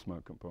 surface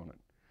mount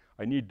component.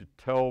 I need to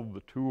tell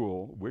the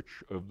tool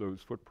which of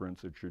those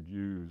footprints it should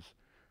use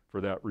for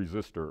that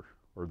resistor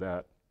or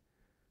that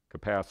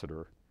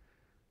capacitor.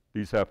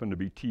 These happen to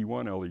be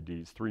T1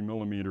 LEDs,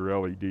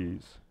 3mm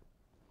LEDs.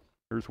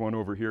 Here's one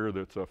over here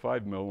that's a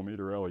 5mm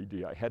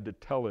LED. I had to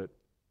tell it,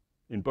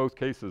 in both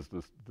cases,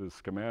 the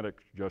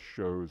schematic just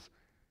shows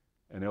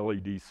an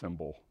LED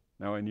symbol.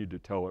 Now I need to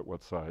tell it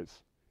what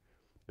size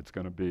it's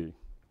going to be.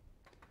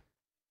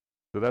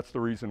 So that's the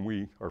reason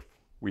we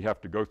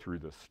have to go through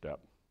this step.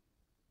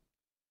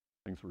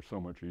 Things were so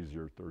much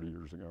easier 30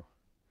 years ago.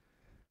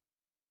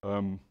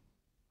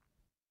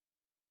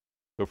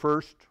 So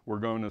first, we're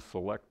going to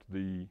select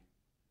the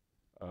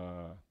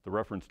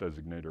reference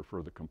designator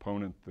for the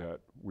component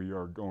that we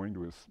are going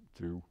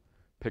to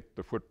pick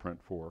the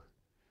footprint for.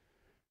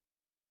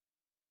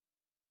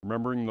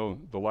 Remembering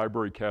the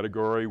library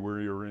category,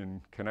 we're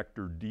in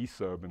connector D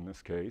sub in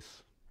this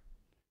case.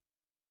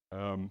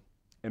 And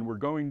we're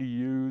going to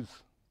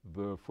use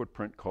the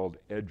footprint called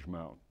edge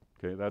mount.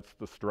 Okay, that's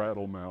the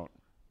straddle mount.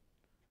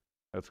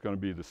 That's going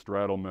to be the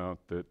straddle mount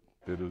that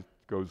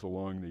goes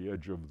along the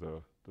edge of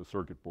the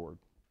circuit board.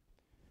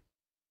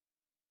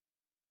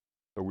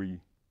 So we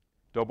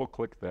double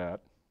click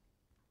that.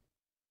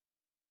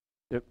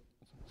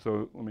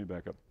 So let me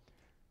back up.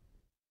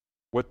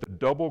 What the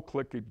double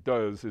click it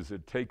does is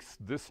it takes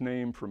this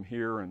name from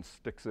here and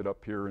sticks it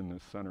up here in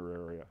this center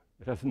area.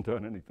 It hasn't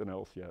done anything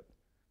else yet.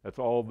 That's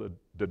all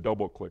the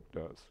double click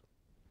does.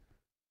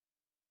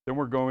 Then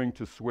we're going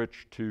to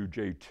switch to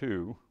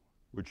J2,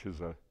 which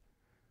is a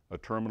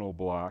terminal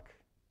block.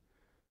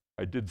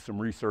 I did some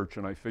research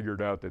and I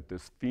figured out that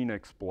this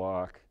Phoenix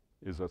block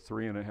is a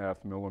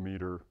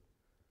 3.5mm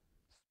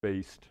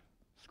spaced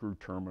screw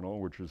terminal,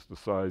 which is the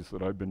size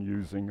that I've been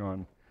using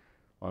on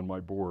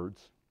my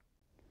boards.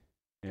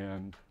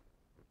 And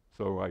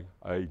so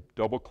I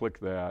double click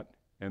that,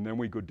 and then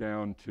we go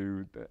down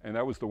to, and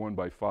that was the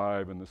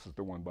 1x5, and this is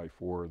the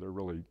 1x4. They're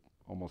really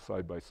almost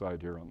side by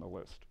side here on the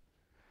list.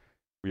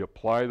 We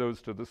apply those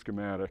to the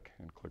schematic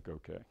and click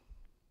OK.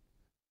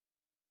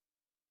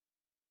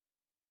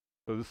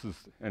 So this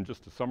is, and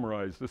just to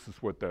summarize, this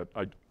is what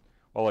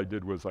all I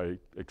did was I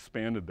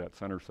expanded that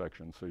center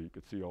section so you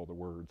could see all the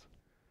words.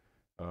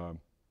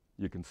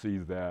 You can see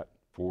that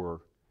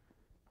for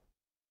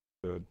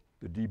the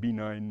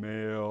DB9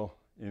 male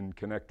in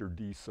connector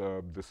D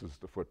sub, this is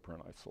the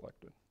footprint I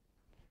selected.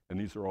 And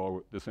these are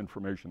all, this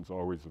information is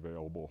always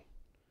available.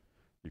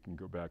 You can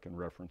go back and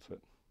reference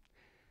it.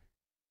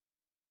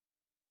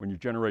 When you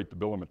generate the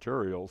bill of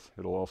materials,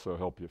 it'll also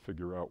help you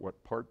figure out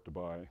what part to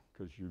buy,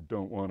 because you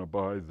don't want to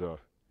buy the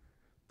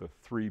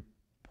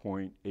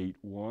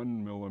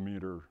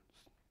 3.81mm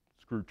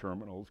screw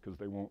terminals, because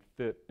they won't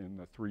fit in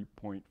the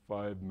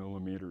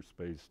 3.5mm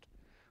spaced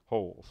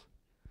holes.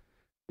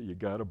 You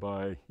got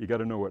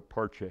to know what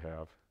parts you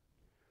have.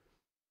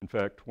 In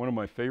fact, one of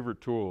my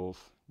favorite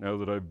tools, now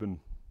that I've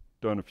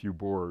done a few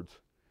boards,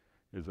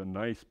 is a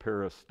nice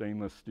pair of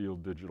stainless steel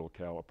digital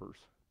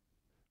calipers.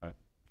 In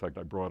fact,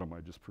 I brought them.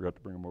 I just forgot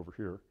to bring them over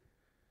here.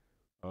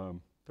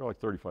 They're like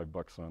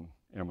 $35 on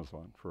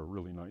Amazon for a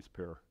really nice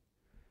pair.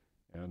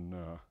 And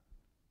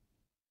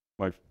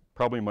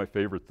probably my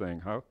favorite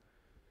thing, how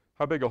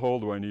big a hole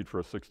do I need for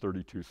a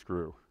 632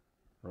 screw,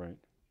 right?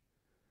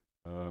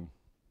 I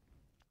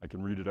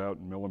can read it out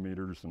in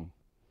millimeters and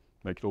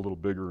make it a little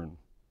bigger and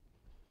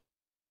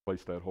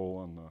place that hole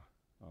on the,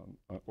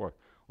 or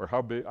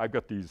how big, I've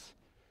got these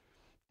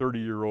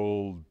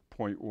 30-year-old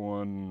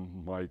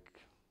 0.1 mic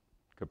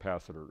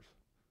capacitors.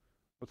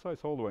 What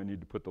size hole do I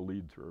need to put the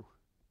lead through?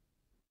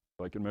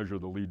 So I can measure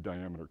the lead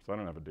diameter, because I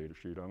don't have a data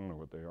sheet. I don't know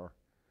what they are.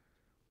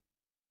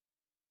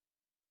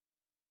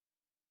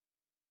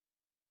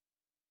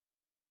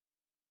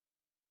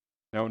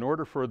 Now, in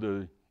order for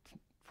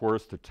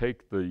us to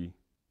take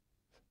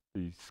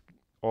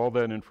all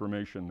that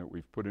information that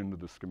we've put into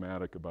the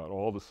schematic about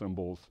all the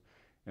symbols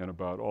and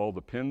about all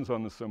the pins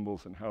on the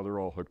symbols and how they're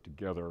all hooked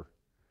together,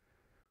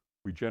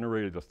 we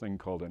generated a thing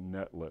called a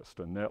net list.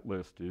 A net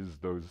list is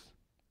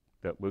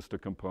that list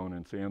of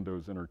components and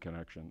those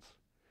interconnections,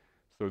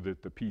 so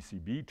that the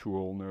PCB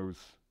tool knows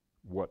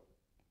what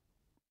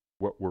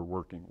we're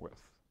working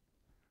with.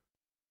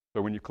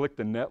 So when you click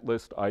the net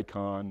list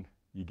icon,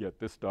 you get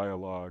this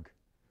dialog.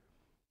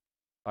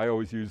 I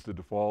always use the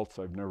defaults.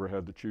 I've never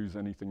had to choose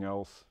anything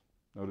else.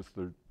 Notice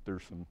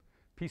there's some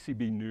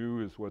PCB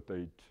new is what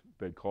they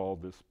call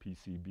this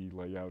PCB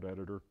layout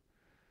editor.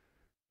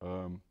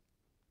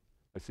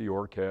 I see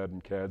OrCAD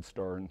and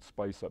CADStar and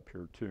Spice up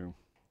here too.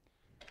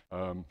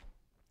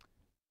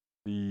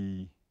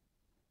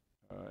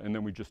 And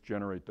then we just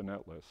generate the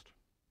net list.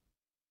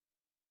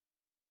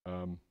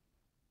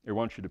 It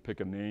wants you to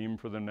pick a name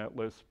for the net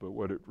list, but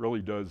what it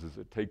really does is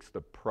it takes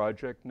the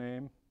project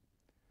name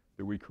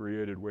that we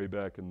created way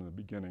back in the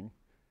beginning.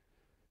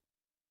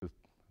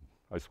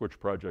 I switched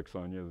projects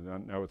on you.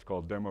 Now it's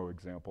called Demo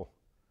Example.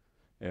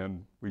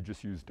 And we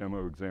just use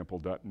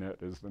demoexample.net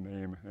as the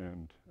name,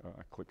 and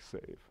click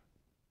Save.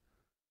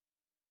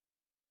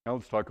 Now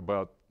let's talk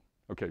about,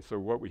 okay, so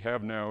what we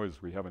have now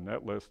is we have a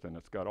net list, and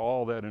it's got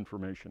all that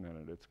information in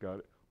it. It's got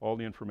all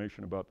the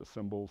information about the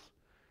symbols,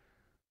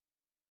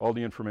 all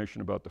the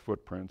information about the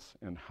footprints,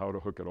 and how to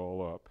hook it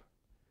all up.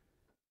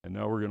 And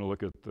now we're going to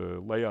look at the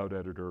layout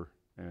editor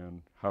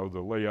and how the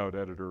layout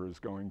editor is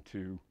going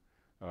to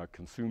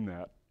consume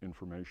that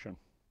information.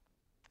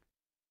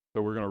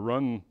 So we're going to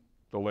run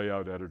the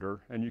layout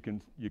editor, and you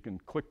can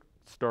click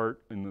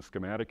Start in the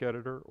schematic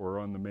editor or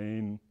on the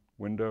main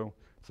window.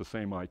 It's the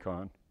same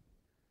icon.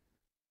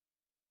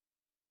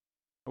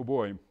 Oh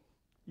boy,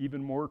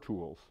 even more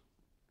tools.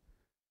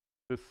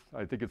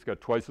 I think it's got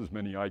twice as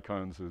many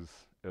icons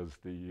as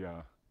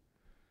the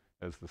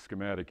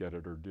schematic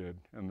editor did,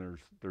 and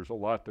there's a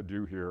lot to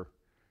do here.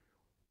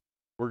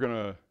 We're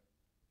gonna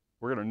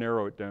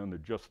narrow it down to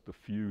just the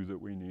few that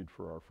we need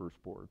for our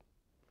first board.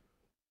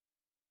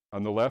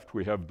 On the left,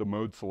 we have the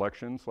mode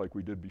selections like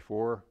we did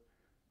before.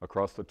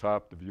 Across the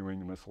top, the viewing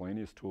and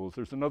miscellaneous tools.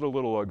 There's another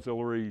little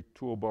auxiliary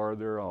toolbar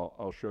there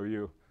I'll show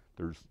you.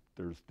 There's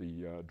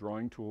the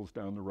drawing tools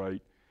down the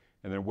right.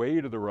 And then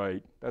way to the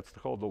right, that's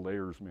called the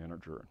layers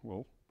manager.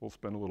 We'll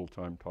spend a little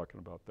time talking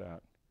about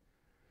that.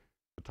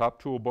 The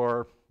top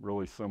toolbar,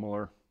 really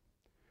similar.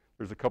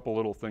 There's a couple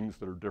little things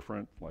that are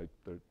different, like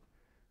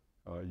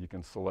you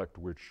can select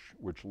which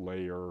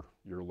layer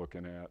you're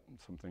looking at and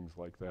some things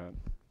like that.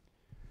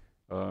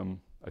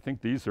 I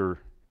think these are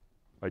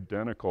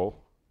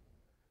identical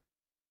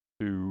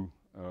to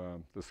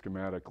the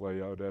schematic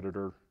layout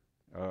editor.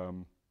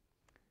 And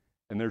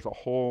there's a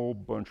whole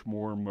bunch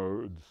more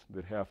modes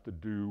that have to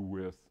do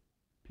with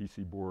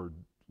PC board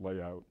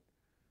layout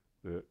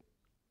that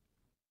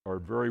are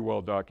very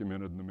well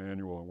documented in the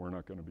manual and we're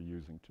not going to be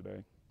using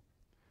today.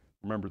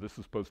 Remember, this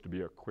is supposed to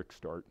be a quick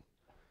start.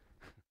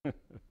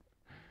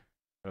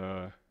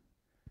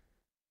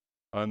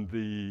 On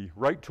the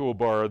right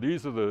toolbar,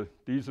 these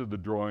are the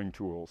drawing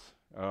tools.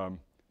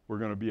 We're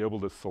going to be able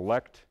to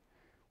select.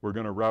 We're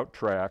going to route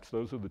tracks.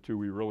 Those are the two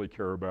we really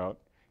care about.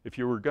 If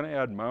you were going to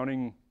add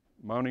mounting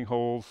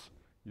holes,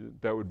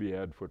 that would be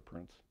add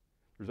footprints.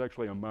 There's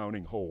actually a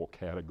mounting hole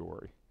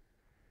category.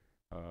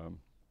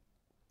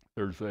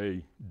 There's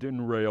a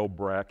DIN rail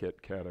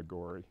bracket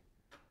category.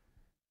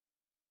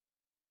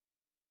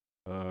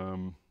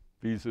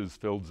 Visas,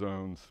 filled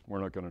zones, we're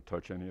not going to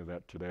touch any of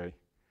that today.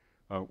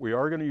 We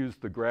are going to use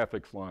the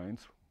graphics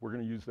lines. We're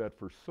going to use that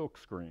for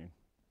silkscreen.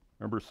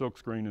 Remember,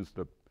 silkscreen is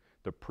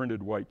the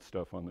printed white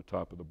stuff on the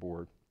top of the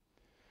board.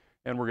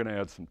 And we're going to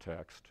add some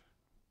text.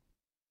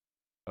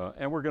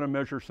 And we're going to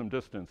measure some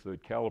distance. The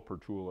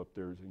caliper tool up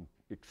there is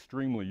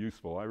extremely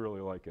useful. I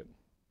really like it.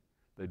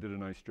 They did a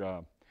nice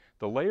job.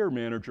 The layer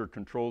manager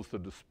controls the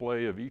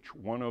display of each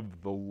one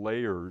of the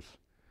layers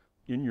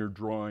in your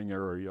drawing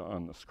area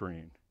on the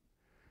screen.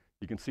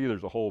 You can see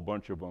there's a whole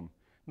bunch of them.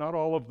 Not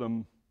all of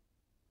them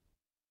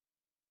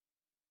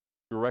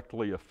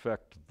directly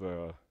affect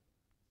the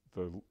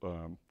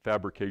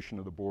fabrication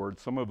of the board.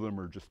 Some of them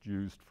are just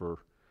used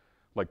for,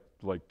 like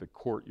the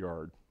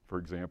courtyard, for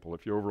example.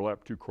 If you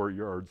overlap two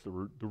courtyards,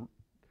 the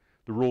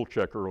rule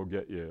checker will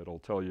get you. It'll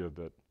tell you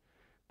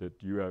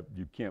that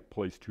you can't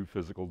place two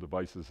physical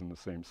devices in the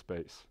same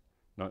space,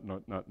 not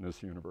in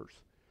this universe.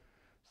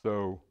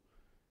 So,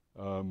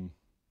 and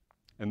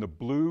the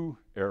blue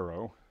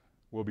arrow,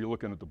 we'll be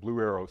looking at the blue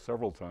arrow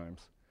several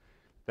times.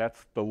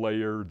 That's the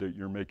layer that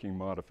you're making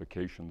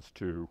modifications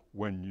to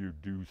when you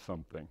do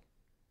something.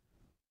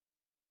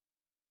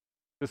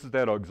 This is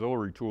that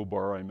auxiliary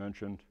toolbar I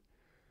mentioned.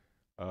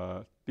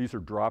 These are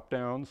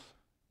drop-downs.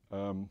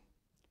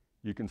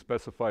 You can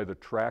specify the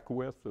track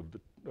width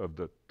of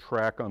the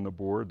track on the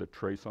board, the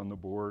trace on the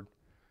board.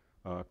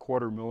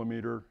 1/4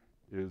 millimeter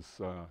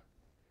is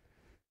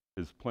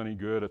plenty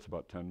good. It's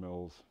about 10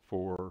 mils.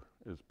 4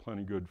 is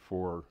plenty good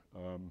for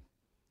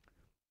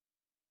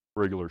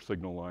regular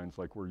signal lines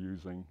like we're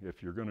using.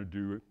 If you're going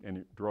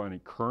to draw any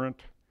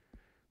current,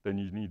 then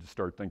you need to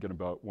start thinking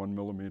about 1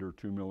 millimeter,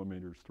 2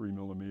 millimeters, 3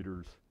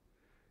 millimeters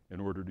in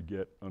order to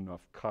get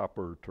enough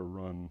copper to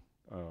run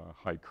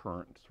high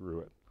current through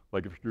it,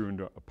 like if you're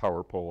doing a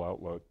power pole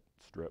outlet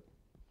strip.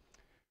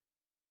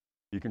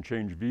 You can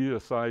change via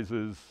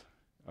sizes.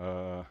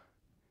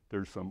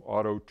 There's some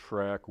auto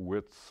track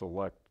width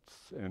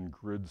selects and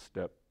grid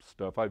step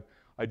stuff.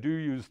 I do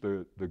use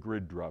the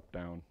grid drop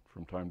down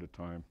from time to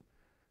time.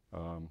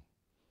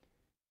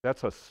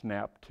 That's a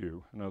snap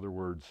to. In other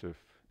words,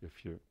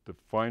 the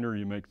finer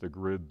you make the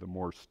grid, the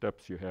more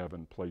steps you have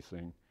in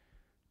placing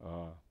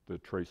the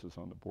traces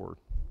on the board.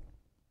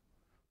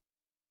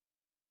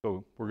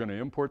 So we're going to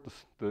import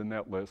the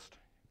net list,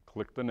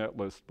 click the net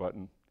list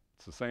button.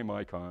 It's the same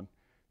icon.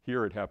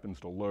 Here it happens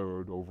to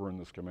load. Over in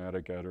the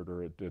schematic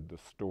editor, it did the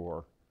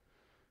store.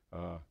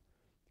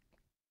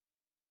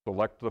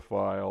 Select the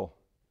file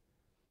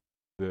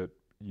that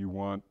you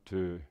want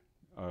to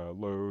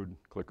load,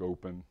 click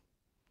open.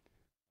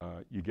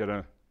 You get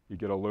a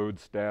load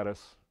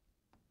status.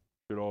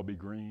 Should all be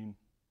green.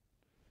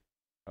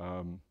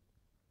 Update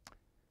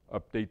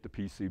the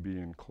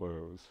PCB and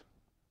close.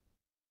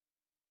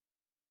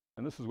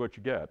 And this is what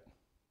you get.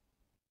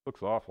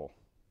 Looks awful.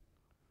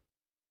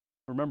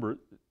 Remember,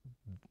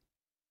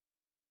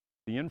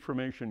 the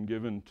information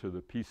given to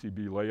the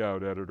PCB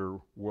layout editor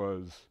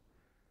was,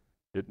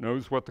 it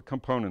knows what the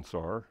components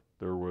are.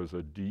 There was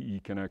a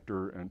DE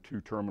connector and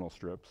 2 terminal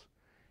strips,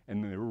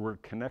 and there were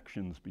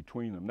connections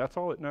between them. That's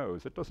all it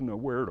knows. It doesn't know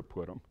where to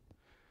put them.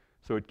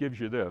 So it gives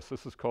you this.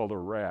 This is called a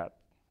rat,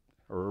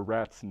 or a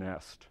rat's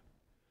nest.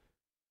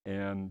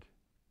 And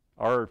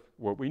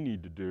what we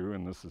need to do,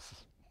 and this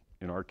is,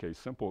 in our case,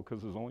 simple,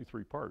 because there's only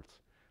 3 parts.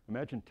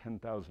 Imagine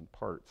 10,000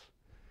 parts.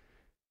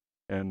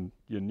 And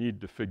you need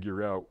to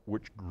figure out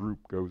which group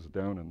goes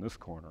down in this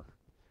corner.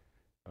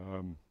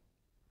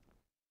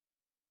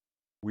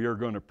 We are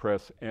going to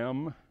press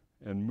M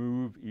and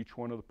move each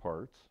one of the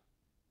parts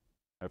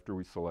after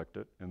we select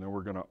it, and then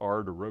we're going to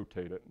R to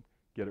rotate it and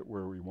get it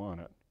where we want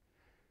it.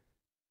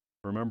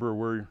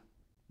 Remember,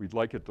 we'd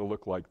like it to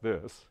look like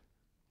this.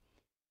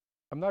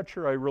 I'm not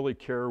sure I really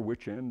care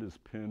which end is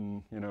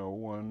pin,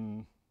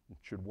 1.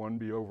 Should 1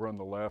 be over on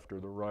the left or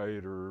the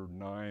right, or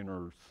 9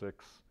 or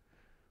 6,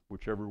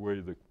 whichever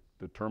way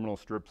the terminal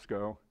strips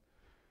go.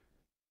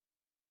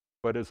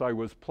 But as I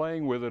was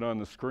playing with it on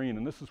the screen,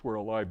 and this is where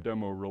a live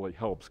demo really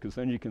helps, because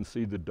then you can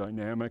see the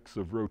dynamics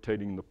of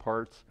rotating the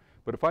parts.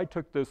 But if I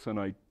took this and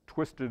I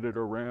twisted it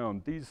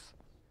around,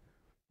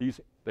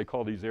 they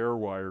call these air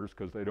wires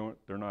because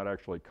they're not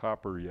actually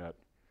copper yet.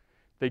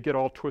 They get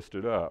all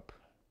twisted up,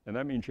 and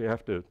that means you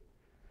have to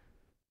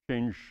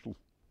change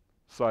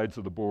sides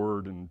of the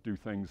board and do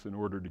things in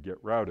order to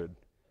get routed.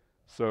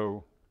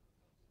 So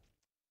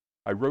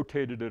I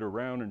rotated it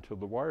around until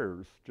the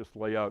wires just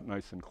lay out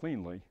nice and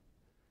cleanly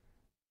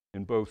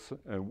in both,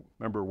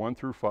 remember, 1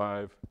 through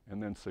 5,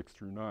 and then 6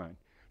 through 9.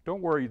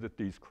 Don't worry that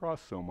these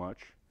cross so much.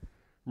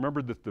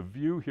 Remember that the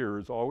view here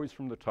is always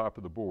from the top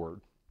of the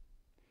board.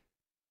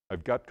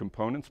 I've got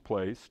components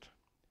placed,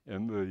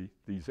 and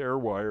these air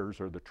wires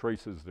are the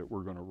traces that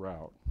we're going to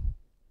route.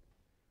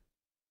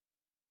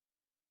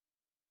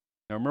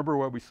 Now remember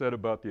what we said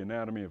about the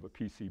anatomy of a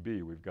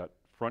PCB. We've got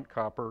front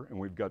copper and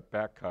we've got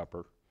back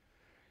copper.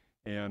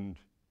 And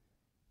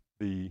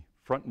the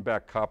front and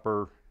back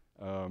copper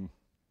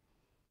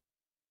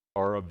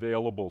are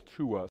available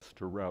to us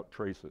to route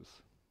traces.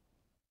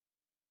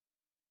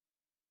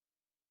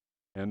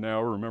 And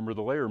now remember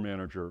the layer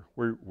manager.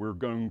 We're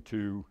going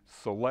to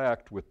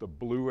select with the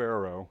blue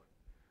arrow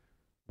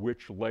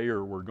which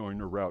layer we're going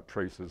to route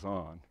traces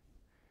on.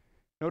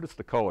 Notice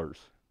the colors.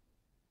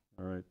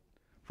 All right.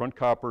 Front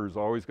copper is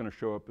always going to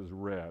show up as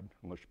red,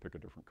 unless you pick a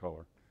different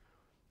color.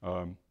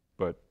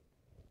 But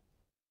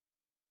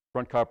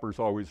front copper is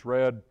always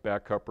red,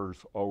 back copper is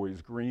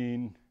always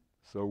green.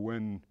 So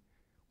when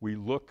we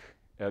look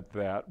at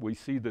that, we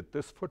see that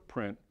this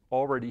footprint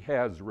already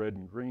has red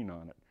and green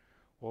on it.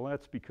 Well,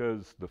 that's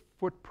because the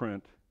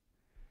footprint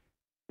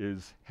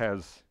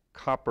has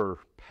copper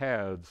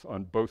pads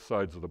on both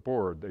sides of the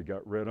board. They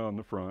got red on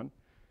the front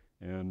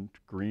and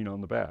green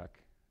on the back.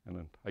 And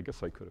then I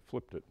guess I could have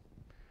flipped it.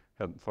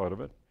 Hadn't thought of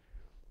it.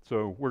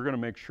 So we're going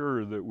to make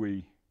sure that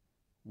we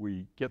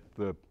get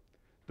the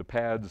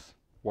pads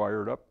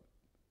wired up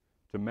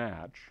to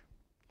match.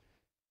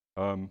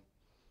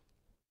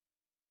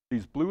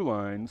 These blue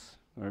lines,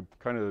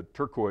 kind of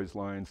turquoise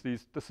lines,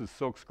 this is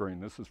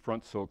silkscreen. This is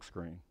front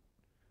silkscreen.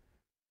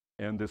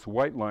 And this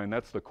white line,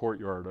 that's the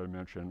courtyard I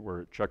mentioned, where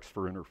it checks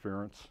for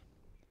interference.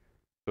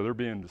 So they're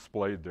being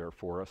displayed there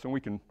for us, and we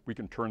can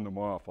turn them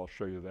off. I'll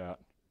show you that.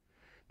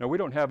 Now we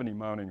don't have any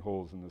mounting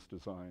holes in this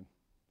design.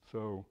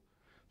 So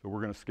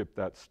we're going to skip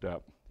that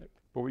step.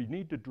 But we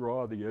need to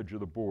draw the edge of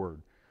the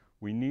board.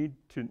 We need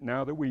to,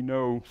 now that we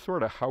know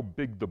sort of how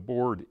big the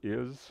board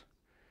is,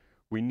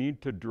 we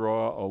need to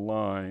draw a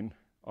line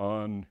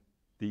on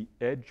the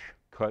edge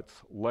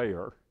cuts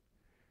layer.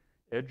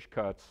 Edge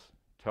cuts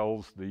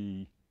tells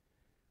the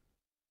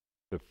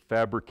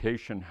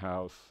fabrication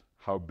house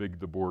how big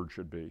the board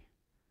should be.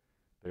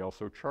 They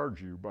also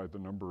charge you by the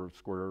number of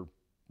square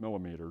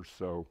millimeters,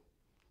 so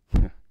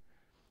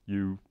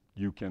you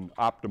can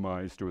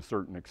optimize to a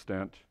certain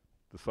extent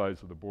the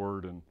size of the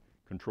board and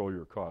control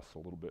your costs a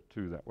little bit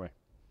too that way.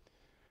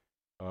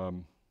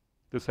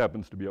 This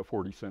happens to be a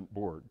 40-cent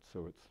board,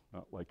 so it's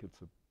not like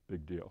it's a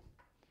big deal.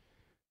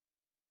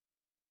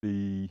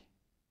 When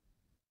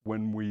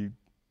we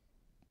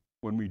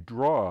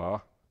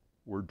draw,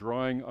 we're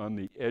drawing on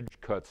the edge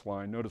cuts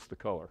line. Notice the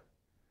color,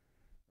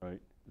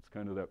 right? It's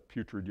kind of that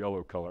putrid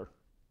yellow color.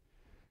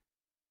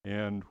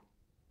 And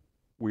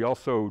we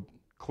also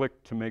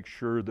click to make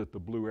sure that the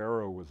blue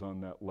arrow was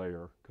on that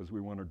layer, because we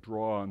want to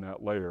draw on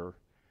that layer.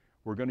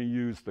 We're going to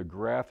use the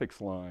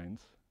graphics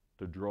lines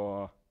to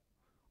draw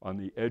on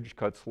the edge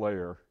cuts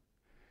layer.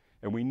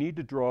 And we need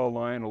to draw a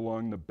line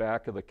along the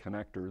back of the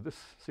connector. This,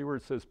 see where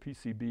it says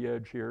PCB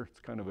edge here? It's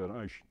kind of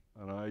an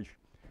eye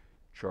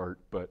chart,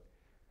 but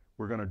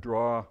we're going to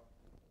draw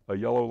a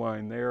yellow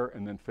line there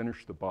and then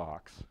finish the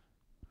box.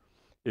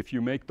 If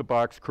you make the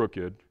box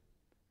crooked,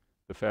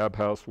 the fab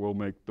house will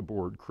make the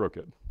board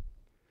crooked.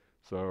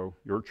 So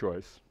your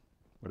choice,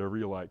 whatever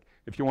you like.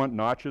 If you want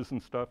notches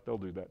and stuff, they'll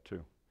do that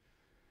too.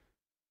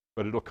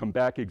 But it'll come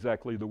back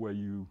exactly the way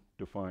you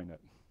define it.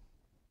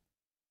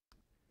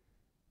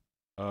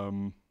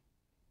 And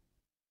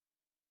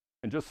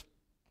just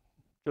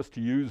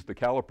to use the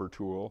caliper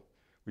tool,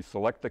 we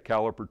select the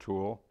caliper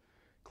tool,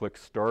 click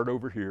start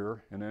over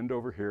here and end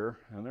over here,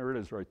 and there it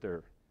is right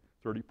there.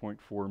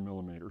 30.4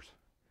 millimeters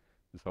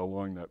is how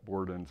long that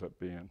board ends up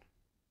being.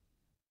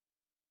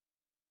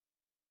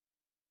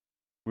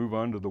 Move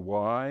on to the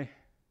Y.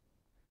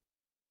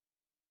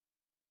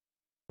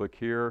 Click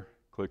here,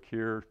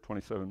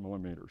 27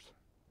 millimeters.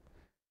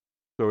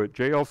 So at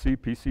JLC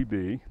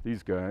PCB,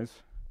 these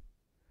guys,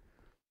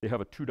 they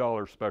have a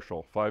 $2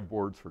 special, 5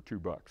 boards for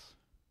 $2.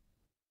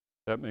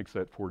 That makes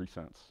that 40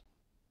 cents.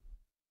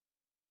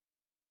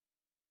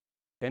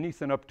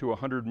 Anything up to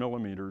 100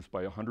 millimeters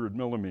by 100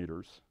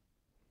 millimeters,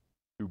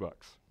 $2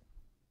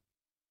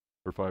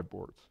 for 5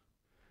 boards.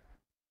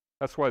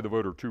 That's why the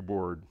Voter 2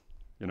 board,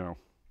 you know,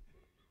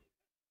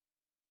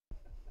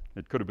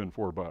 it could have been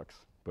 $4,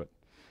 but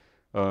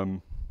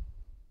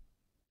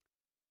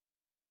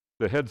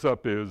the heads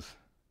up is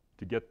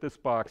to get this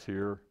box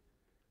here,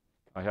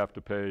 I have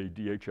to pay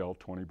DHL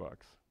 $20,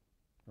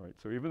 right?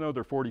 So even though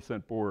they're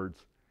 40-cent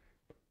boards,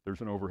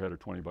 there's an overhead of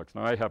 $20.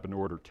 Now I happen to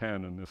order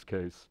 10 in this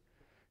case,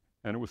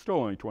 and it was still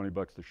only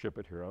 $20 to ship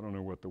it here. I don't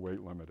know what the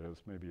weight limit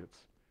is. Maybe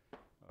it's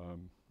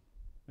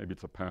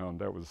a pound.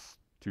 That was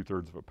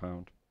 2/3 of a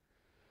pound.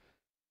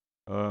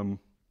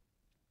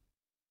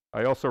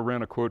 I also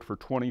ran a quote for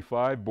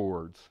 25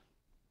 boards,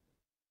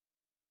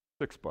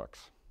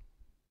 $6,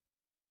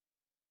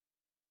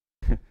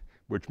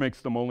 which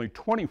makes them only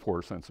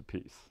 24 cents a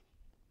piece.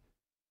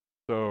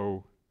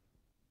 So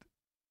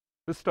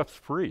this stuff's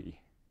free,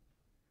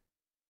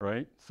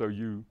 right? So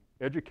you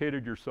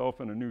educated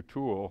yourself in a new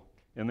tool,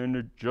 and then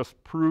to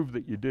just prove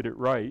that you did it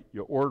right,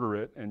 you order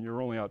it, and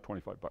you're only out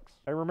 $25.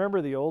 I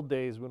remember the old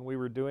days when we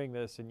were doing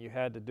this, and you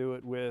had to do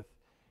it with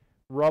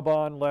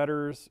rub-on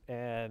letters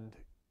and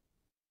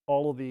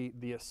all of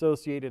the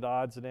associated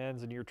odds and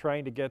ends, and you're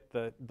trying to get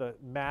the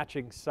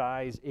matching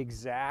size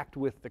exact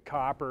with the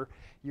copper.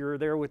 You're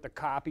there with the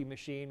copy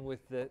machine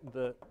with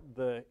the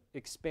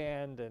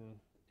expand and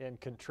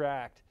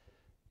contract.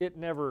 It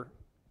never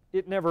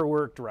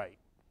worked right.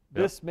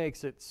 Yep. This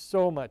makes it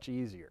so much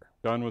easier.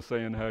 John was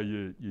saying how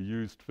you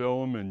used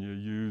film and you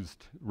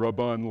used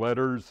rub-on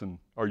letters, and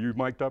are you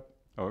mic'd up?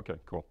 Oh, okay,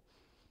 cool.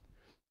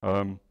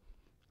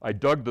 I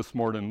dug this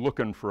morning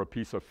looking for a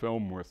piece of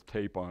film with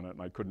tape on it,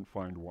 and I couldn't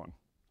find one.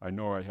 I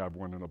know I have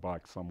one in a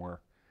box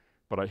somewhere,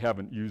 but I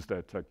haven't used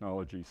that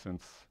technology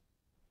since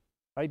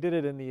I did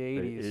it in the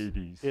 80s.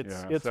 The 80s,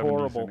 it's 70s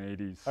horrible. And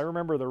 80s. I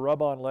remember the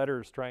rub-on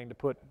letters trying to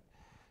put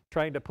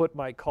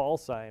my call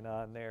sign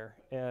on there,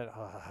 and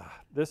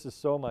this is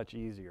so much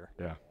easier.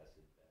 Yeah.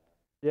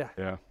 Yeah.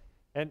 Yeah.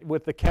 And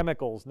with the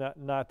chemicals,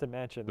 not to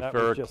mention. The that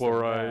ferric was just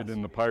chloride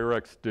and the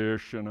Pyrex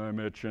dish, and I'm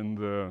itching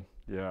the,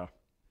 yeah.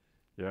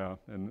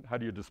 And how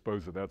do you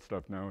dispose of that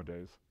stuff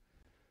nowadays?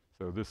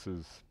 So this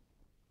is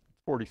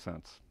 40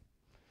 cents.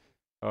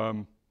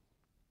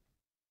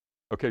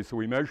 Okay, so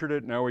we measured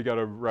it. Now we got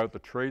to route the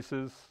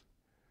traces.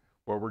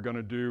 What we're going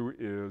to do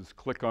is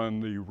click on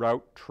the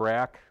route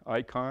track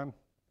icon.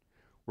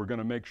 We're going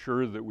to make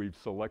sure that we've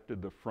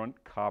selected the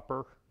front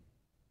copper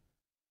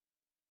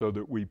so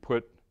that we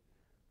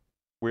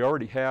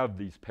already have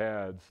these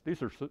pads.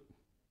 These are,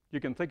 you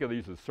can think of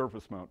these as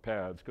surface mount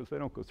pads because they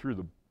don't go through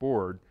the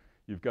board.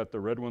 You've got the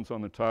red ones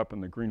on the top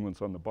and the green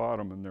ones on the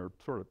bottom, and they're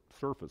sort of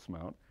surface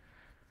mount.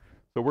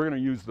 So we're going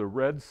to use the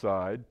red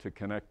side to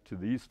connect to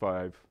these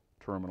 5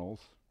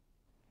 terminals.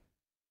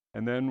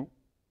 And then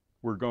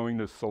we're going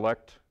to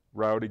select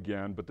route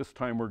again, but this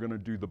time we're going to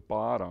do the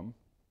bottom,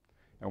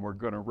 and we're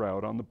going to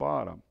route on the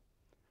bottom.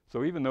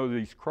 So even though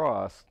these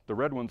cross, the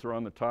red ones are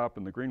on the top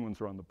and the green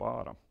ones are on the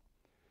bottom.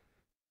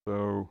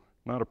 So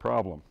not a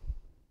problem.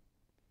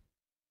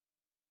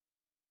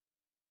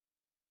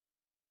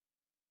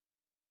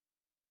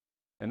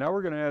 And now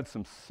we're going to add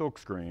some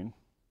silkscreen.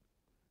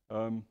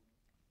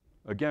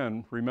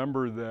 Again,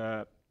 remember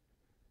that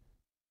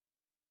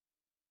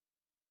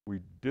we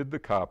did the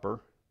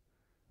copper.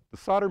 The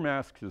solder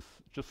mask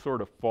just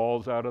sort of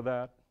falls out of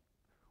that.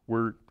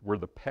 Where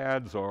the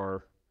pads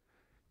are,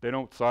 they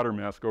don't solder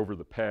mask over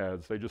the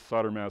pads. They just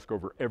solder mask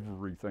over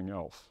everything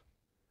else,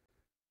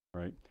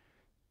 right?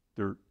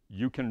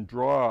 You can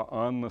draw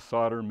on the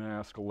solder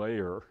mask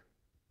layer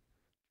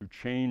to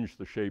change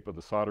the shape of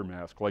the solder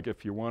mask. Like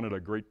if you wanted a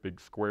great big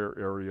square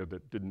area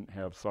that didn't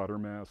have solder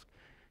mask,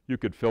 you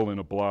could fill in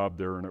a blob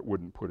there and it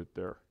wouldn't put it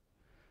there.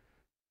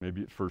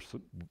 Maybe for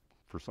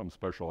some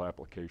special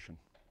application.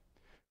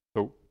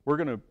 So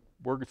we're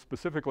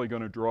specifically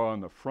going to draw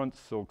on the front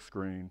silk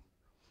screen.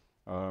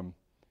 And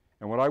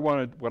what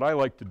I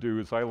like to do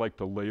is I like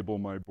to label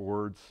my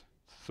boards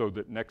so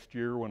that next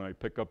year when I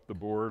pick up the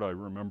board, I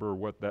remember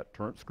what that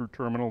screw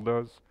terminal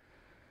does.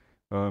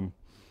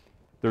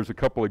 There's a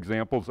couple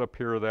examples up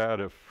here of that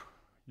if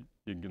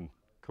you can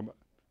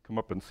come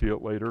up and see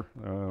it later.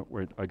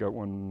 Wait, I got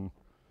one.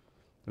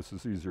 This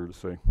is easier to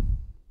see.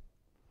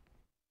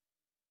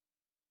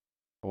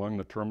 Along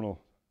the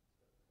terminal.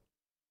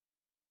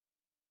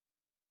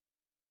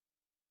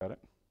 Got it?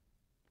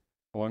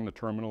 Along the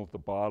terminal at the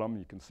bottom,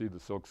 you can see the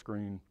silk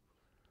screen.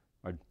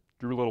 I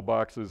drew little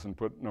boxes and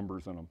put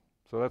numbers in them.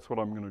 So that's what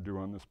I'm going to do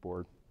on this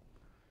board.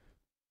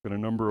 I'm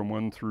going to number them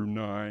 1 through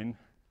 9.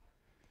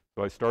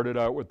 So I started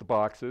out with the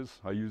boxes.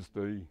 I used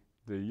the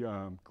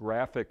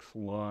graphics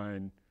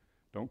line.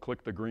 Don't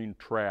click the green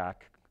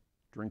track.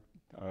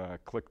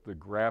 Click the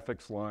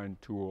graphics line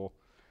tool.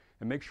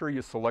 And make sure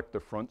you select the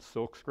front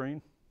silk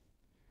screen.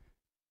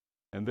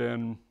 And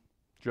then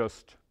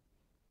just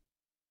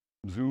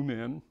zoom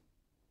in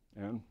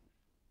and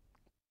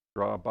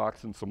draw a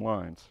box and some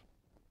lines.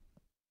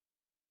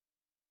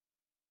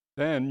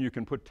 Then you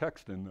can put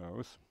text in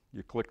those.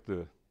 You click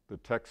the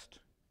text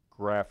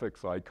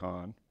graphics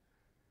icon.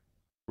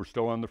 We're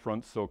still on the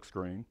front silk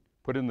screen.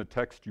 Put in the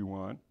text you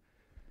want.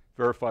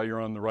 Verify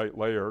you're on the right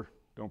layer.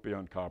 Don't be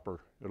on copper.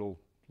 It'll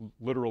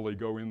literally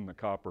go in the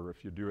copper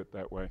if you do it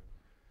that way.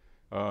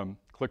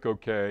 Click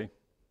OK.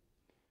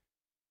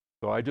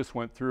 So I just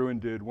went through and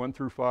did 1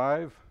 through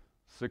 5,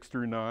 6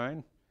 through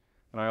 9,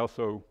 and I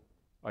also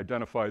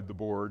identified the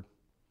board,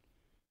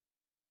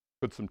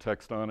 put some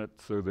text on it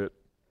so that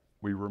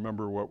we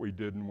remember what we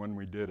did and when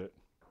we did it.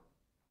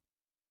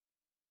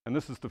 And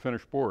this is the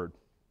finished board.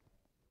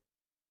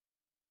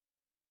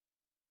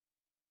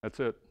 That's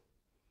it.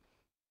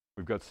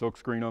 We've got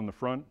silkscreen on the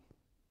front,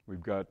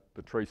 we've got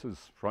the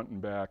traces front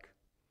and back,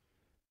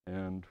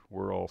 and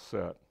we're all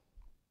set.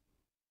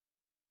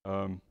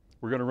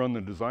 We're going to run the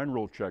design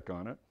rule check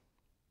on it.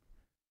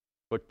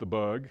 Click the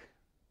bug,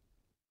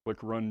 click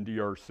Run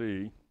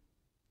DRC.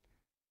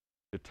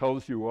 It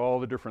tells you all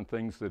the different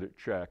things that it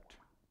checked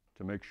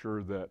to make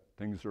sure that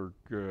things are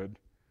good.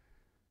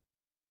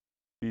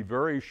 Be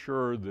very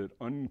sure that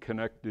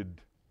unconnected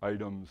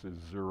items is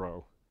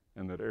 0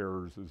 and that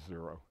errors is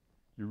 0.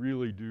 You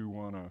really do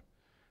want to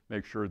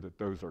make sure that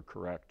those are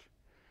correct.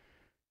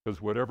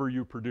 Because whatever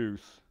you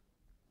produce,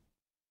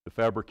 the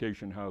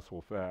fabrication house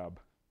will fab,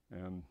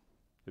 and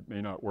it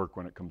may not work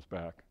when it comes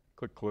back.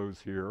 Click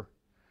Close here.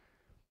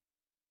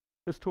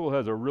 This tool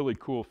has a really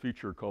cool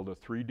feature called a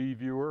 3D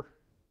viewer.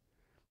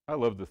 I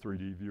love the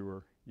 3D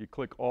viewer. You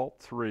click Alt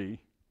 3,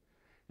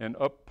 and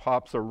up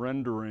pops a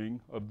rendering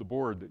of the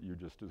board that you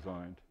just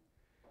designed.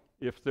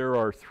 If there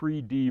are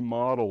 3D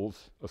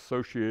models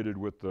associated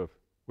with the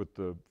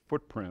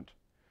footprint,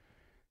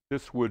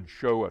 this would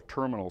show a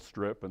terminal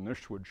strip, and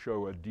this would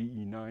show a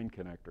DE9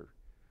 connector.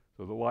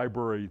 So the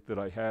library that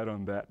I had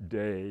on that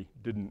day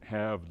didn't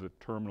have the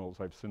terminals.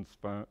 I've since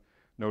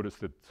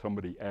noticed that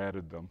somebody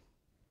added them.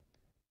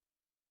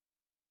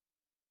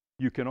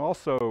 You can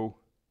also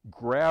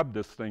grab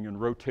this thing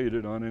and rotate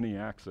it on any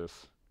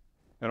axis.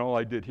 And all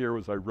I did here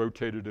was I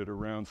rotated it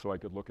around so I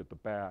could look at the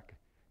back.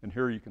 And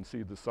here you can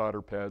see the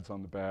solder pads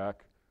on the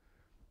back,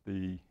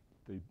 the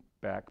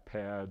back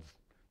pads.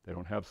 They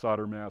don't have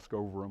solder mask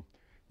over them.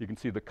 You can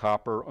see the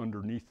copper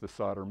underneath the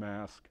solder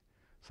mask.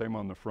 Same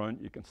on the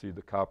front. You can see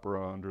the copper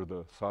under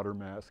the solder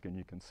mask, and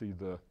you can see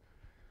the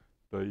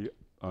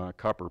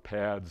copper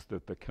pads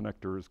that the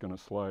connector is going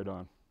to slide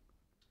on.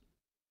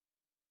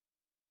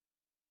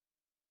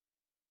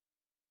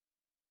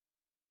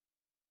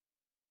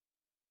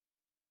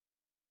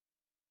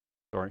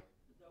 Sorry?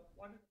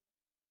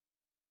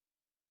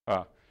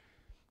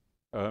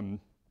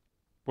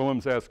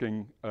 Willem's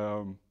asking,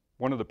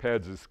 one of the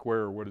pads is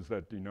square. What does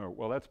that denote?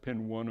 Well, that's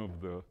pin 1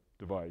 of the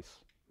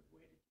device.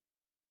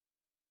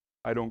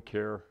 I don't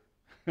care.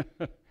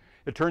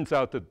 It turns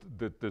out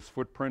that this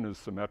footprint is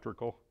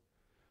symmetrical.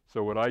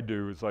 So what I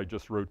do is I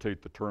just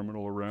rotate the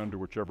terminal around to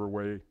whichever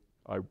way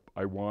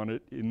I want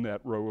it in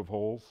that row of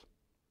holes,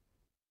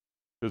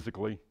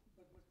 physically.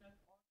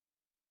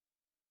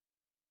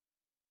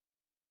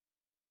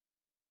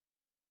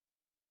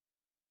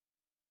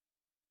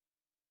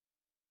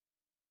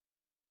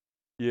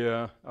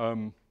 Yeah, I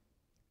don't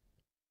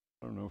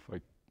know if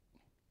I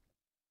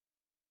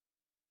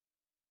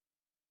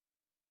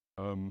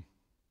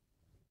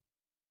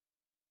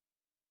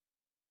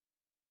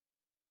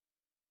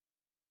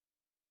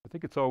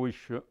think it's always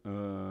it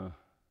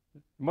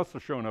must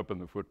have shown up in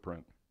the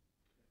footprint.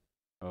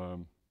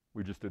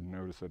 We just didn't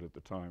notice it at the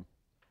time.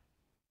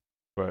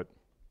 But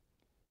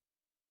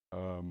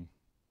I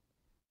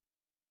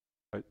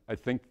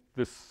think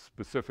this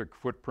specific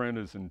footprint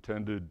is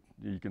intended,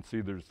 you can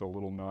see there's a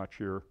little notch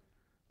here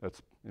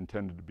that's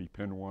intended to be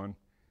pin 1.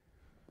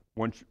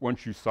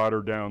 Once you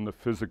solder down the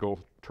physical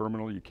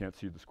terminal, you can't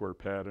see the square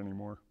pad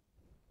anymore.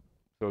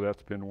 So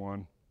that's pin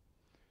 1.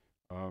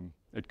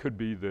 It could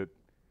be that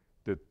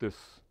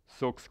this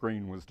silk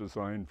screen was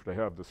designed to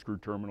have the screw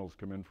terminals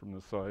come in from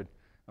this side,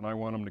 and I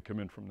want them to come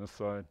in from this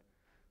side.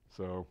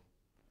 So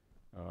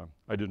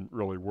I didn't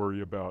really worry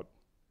about.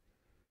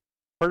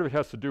 Part of it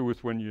has to do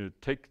with when you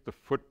take the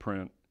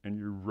footprint and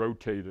you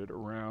rotate it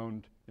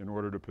around in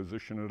order to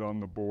position it on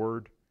the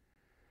board.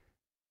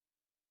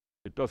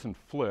 It doesn't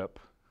flip,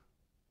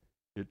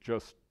 it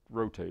just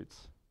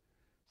rotates.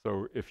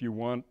 So if you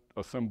want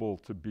a symbol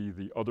to be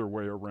the other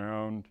way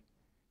around,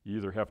 you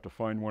either have to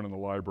find one in the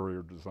library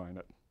or design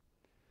it.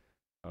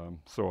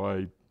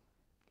 So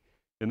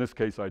in this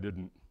case, I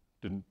didn't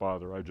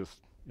bother. I just,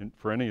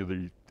 for any of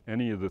the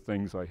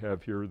things I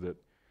have here that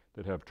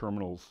have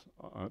terminal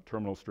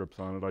strips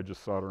on it, I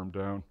just solder them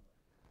down.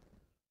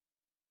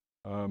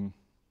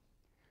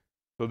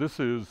 So this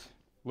is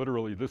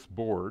literally this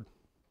board,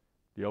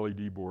 the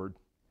LED board,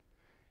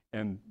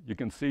 and you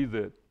can see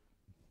that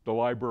the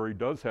library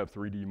does have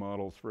 3D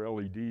models for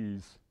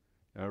LEDs,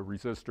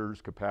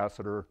 resistors,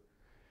 capacitor,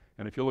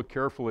 and if you look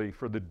carefully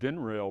for the DIN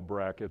rail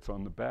brackets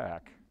on the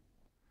back,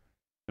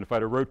 and if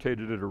I'd have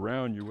rotated it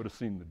around, you would have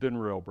seen the DIN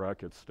rail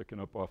brackets sticking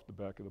up off the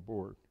back of the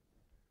board.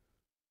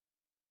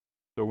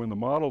 So when the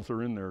models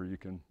are in there, you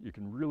can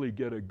really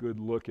get a good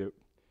look at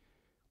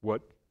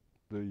what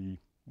the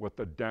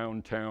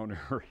downtown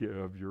area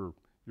of your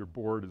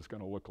board is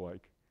going to look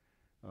like,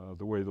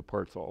 the way the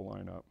parts all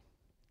line up.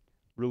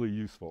 Really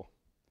useful.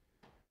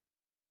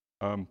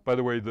 By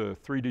the way, the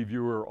 3D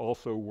viewer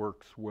also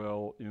works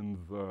well in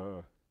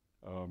the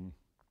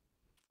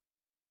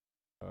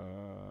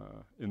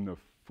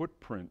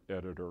footprint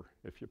editor.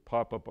 If you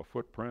pop up a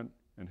footprint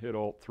and hit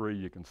Alt-3,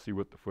 you can see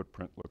what the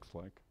footprint looks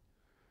like.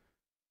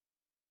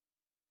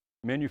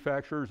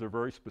 Manufacturers are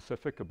very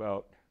specific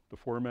about the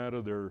format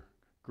of their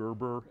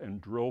Gerber and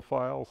drill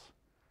files,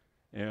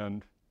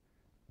 and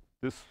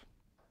this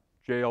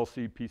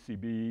JLC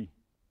PCB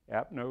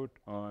app note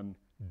on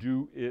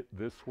do it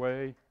this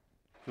way,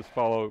 just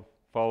follow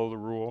the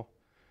rule.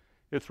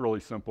 It's really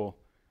simple.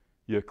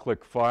 You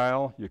click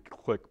File, you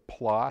click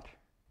Plot,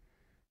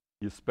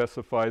 you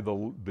specify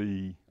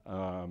the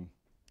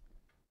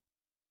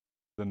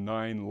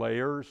 9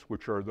 layers,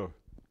 which are the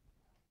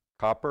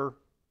copper,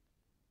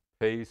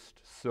 paste,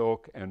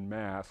 silk, and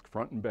mask,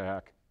 front and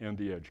back, and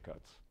the edge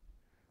cuts.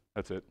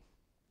 That's it.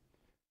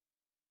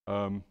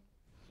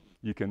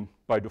 You can,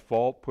 by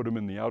default, put them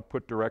in the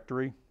output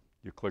directory.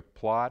 You click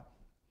Plot,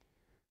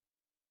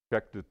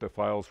 check that the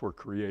files were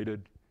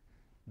created.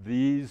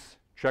 These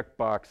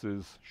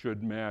checkboxes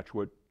should match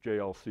what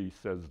JLC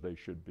says they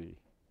should be.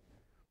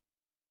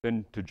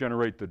 Then to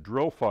generate the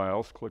drill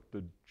files, click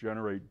the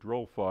Generate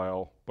Drill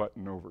File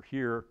button over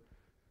here.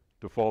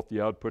 Default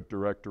the output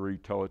directory,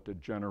 tell it to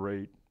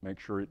generate, make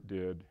sure it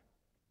did.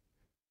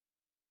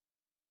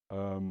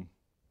 Close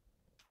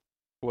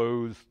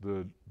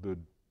the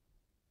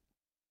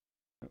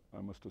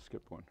I must have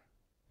skipped one.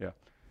 Yeah.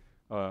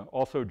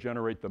 Also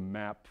generate the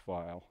map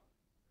file.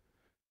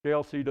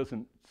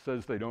 JLC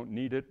says they don't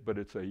need it, but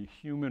it's a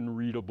human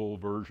readable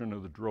version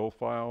of the drill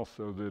file,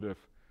 so that if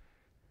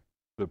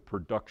the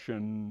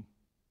production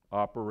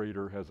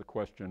operator has a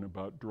question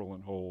about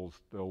drilling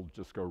holes, they'll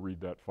just go read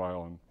that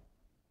file and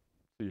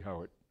see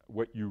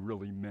what you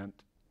really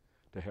meant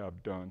to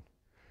have done.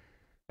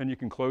 And you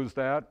can close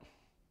that,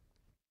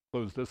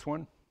 close this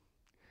one.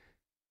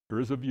 There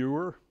is a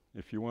viewer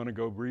if you want to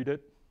go read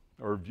it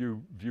or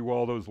view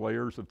all those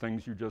layers of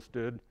things you just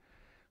did.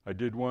 I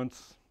did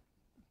once.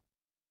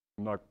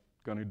 I'm not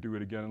going to do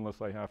it again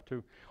unless I have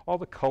to. All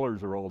the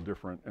colors are all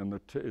different, and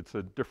it's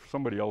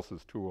somebody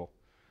else's tool.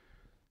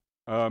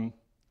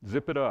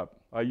 Zip it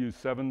up. I use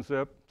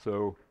 7-zip,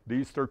 so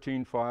these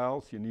 13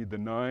 files, you need the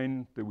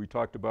 9 that we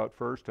talked about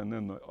first, and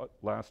then the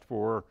last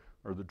 4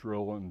 are the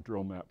drill and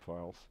drill map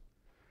files.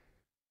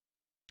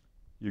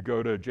 You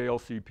go to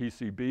JLC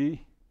PCB,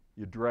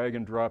 you drag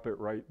and drop it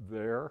right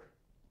there.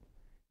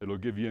 It'll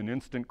give you an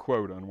instant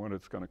quote on what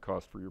it's going to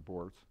cost for your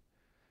boards.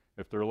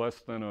 If they're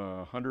less than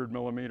 100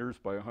 millimeters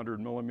by 100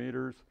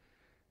 millimeters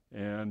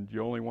and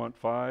you only want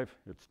 5,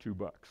 it's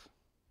 $2.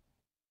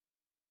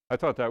 I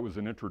thought that was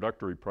an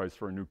introductory price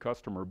for a new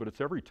customer, but it's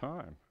every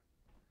time.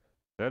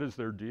 That is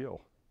their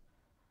deal.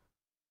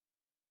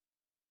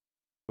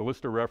 The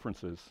list of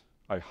references.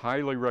 I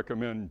highly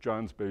recommend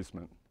John's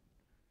Basement.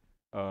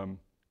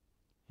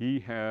 He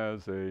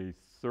has a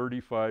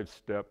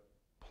 35-step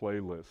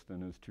playlist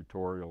in his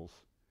tutorials,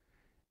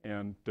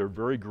 and they're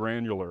very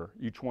granular.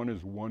 Each one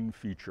is one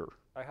feature.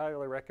 I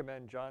highly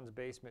recommend John's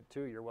basement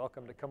too. You're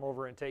welcome to come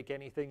over and take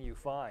anything you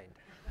find.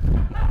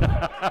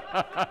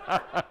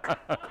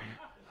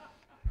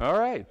 All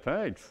right,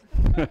 thanks.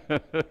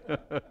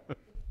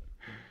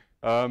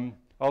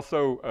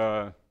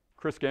 Also,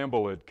 Chris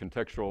Gamble at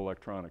Contextual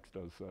Electronics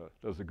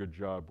does a good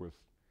job with,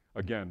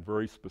 again,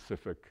 very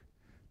specific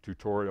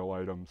tutorial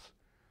items.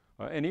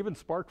 And even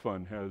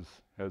SparkFun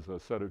has a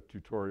set of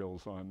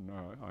tutorials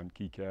on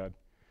KiCAD.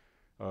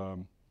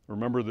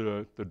 Remember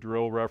the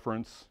drill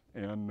reference,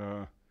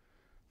 and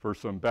for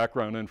some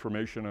background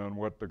information on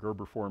what the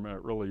Gerber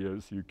format really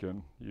is, you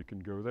can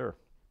go there.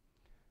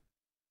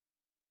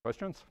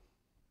 Questions?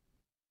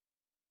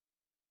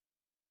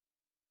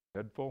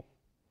 Head full?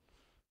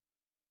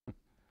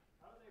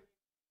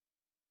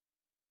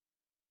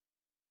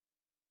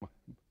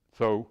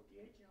 So,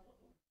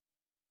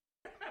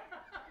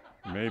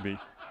 maybe.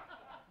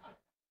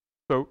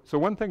 So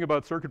one thing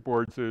about circuit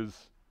boards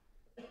is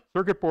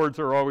circuit boards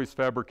are always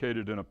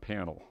fabricated in a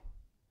panel.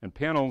 And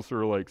panels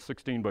are like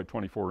 16 by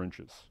 24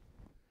 inches.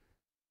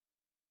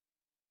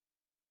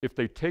 If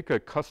they take a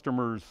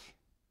customer's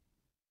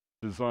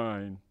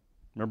design,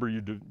 remember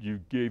you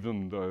gave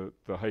them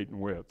the height and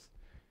width,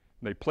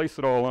 and they place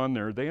it all on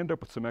there, they end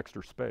up with some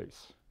extra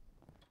space.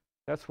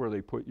 That's where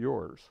they put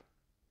yours.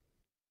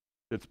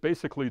 It's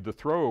basically the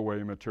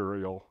throwaway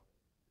material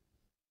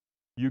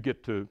you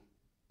get to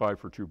buy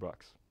for $2.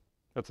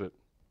 That's it.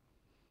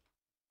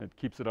 It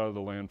keeps it out of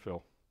the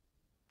landfill.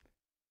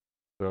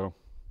 So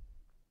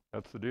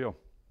that's the deal.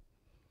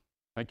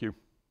 Thank you.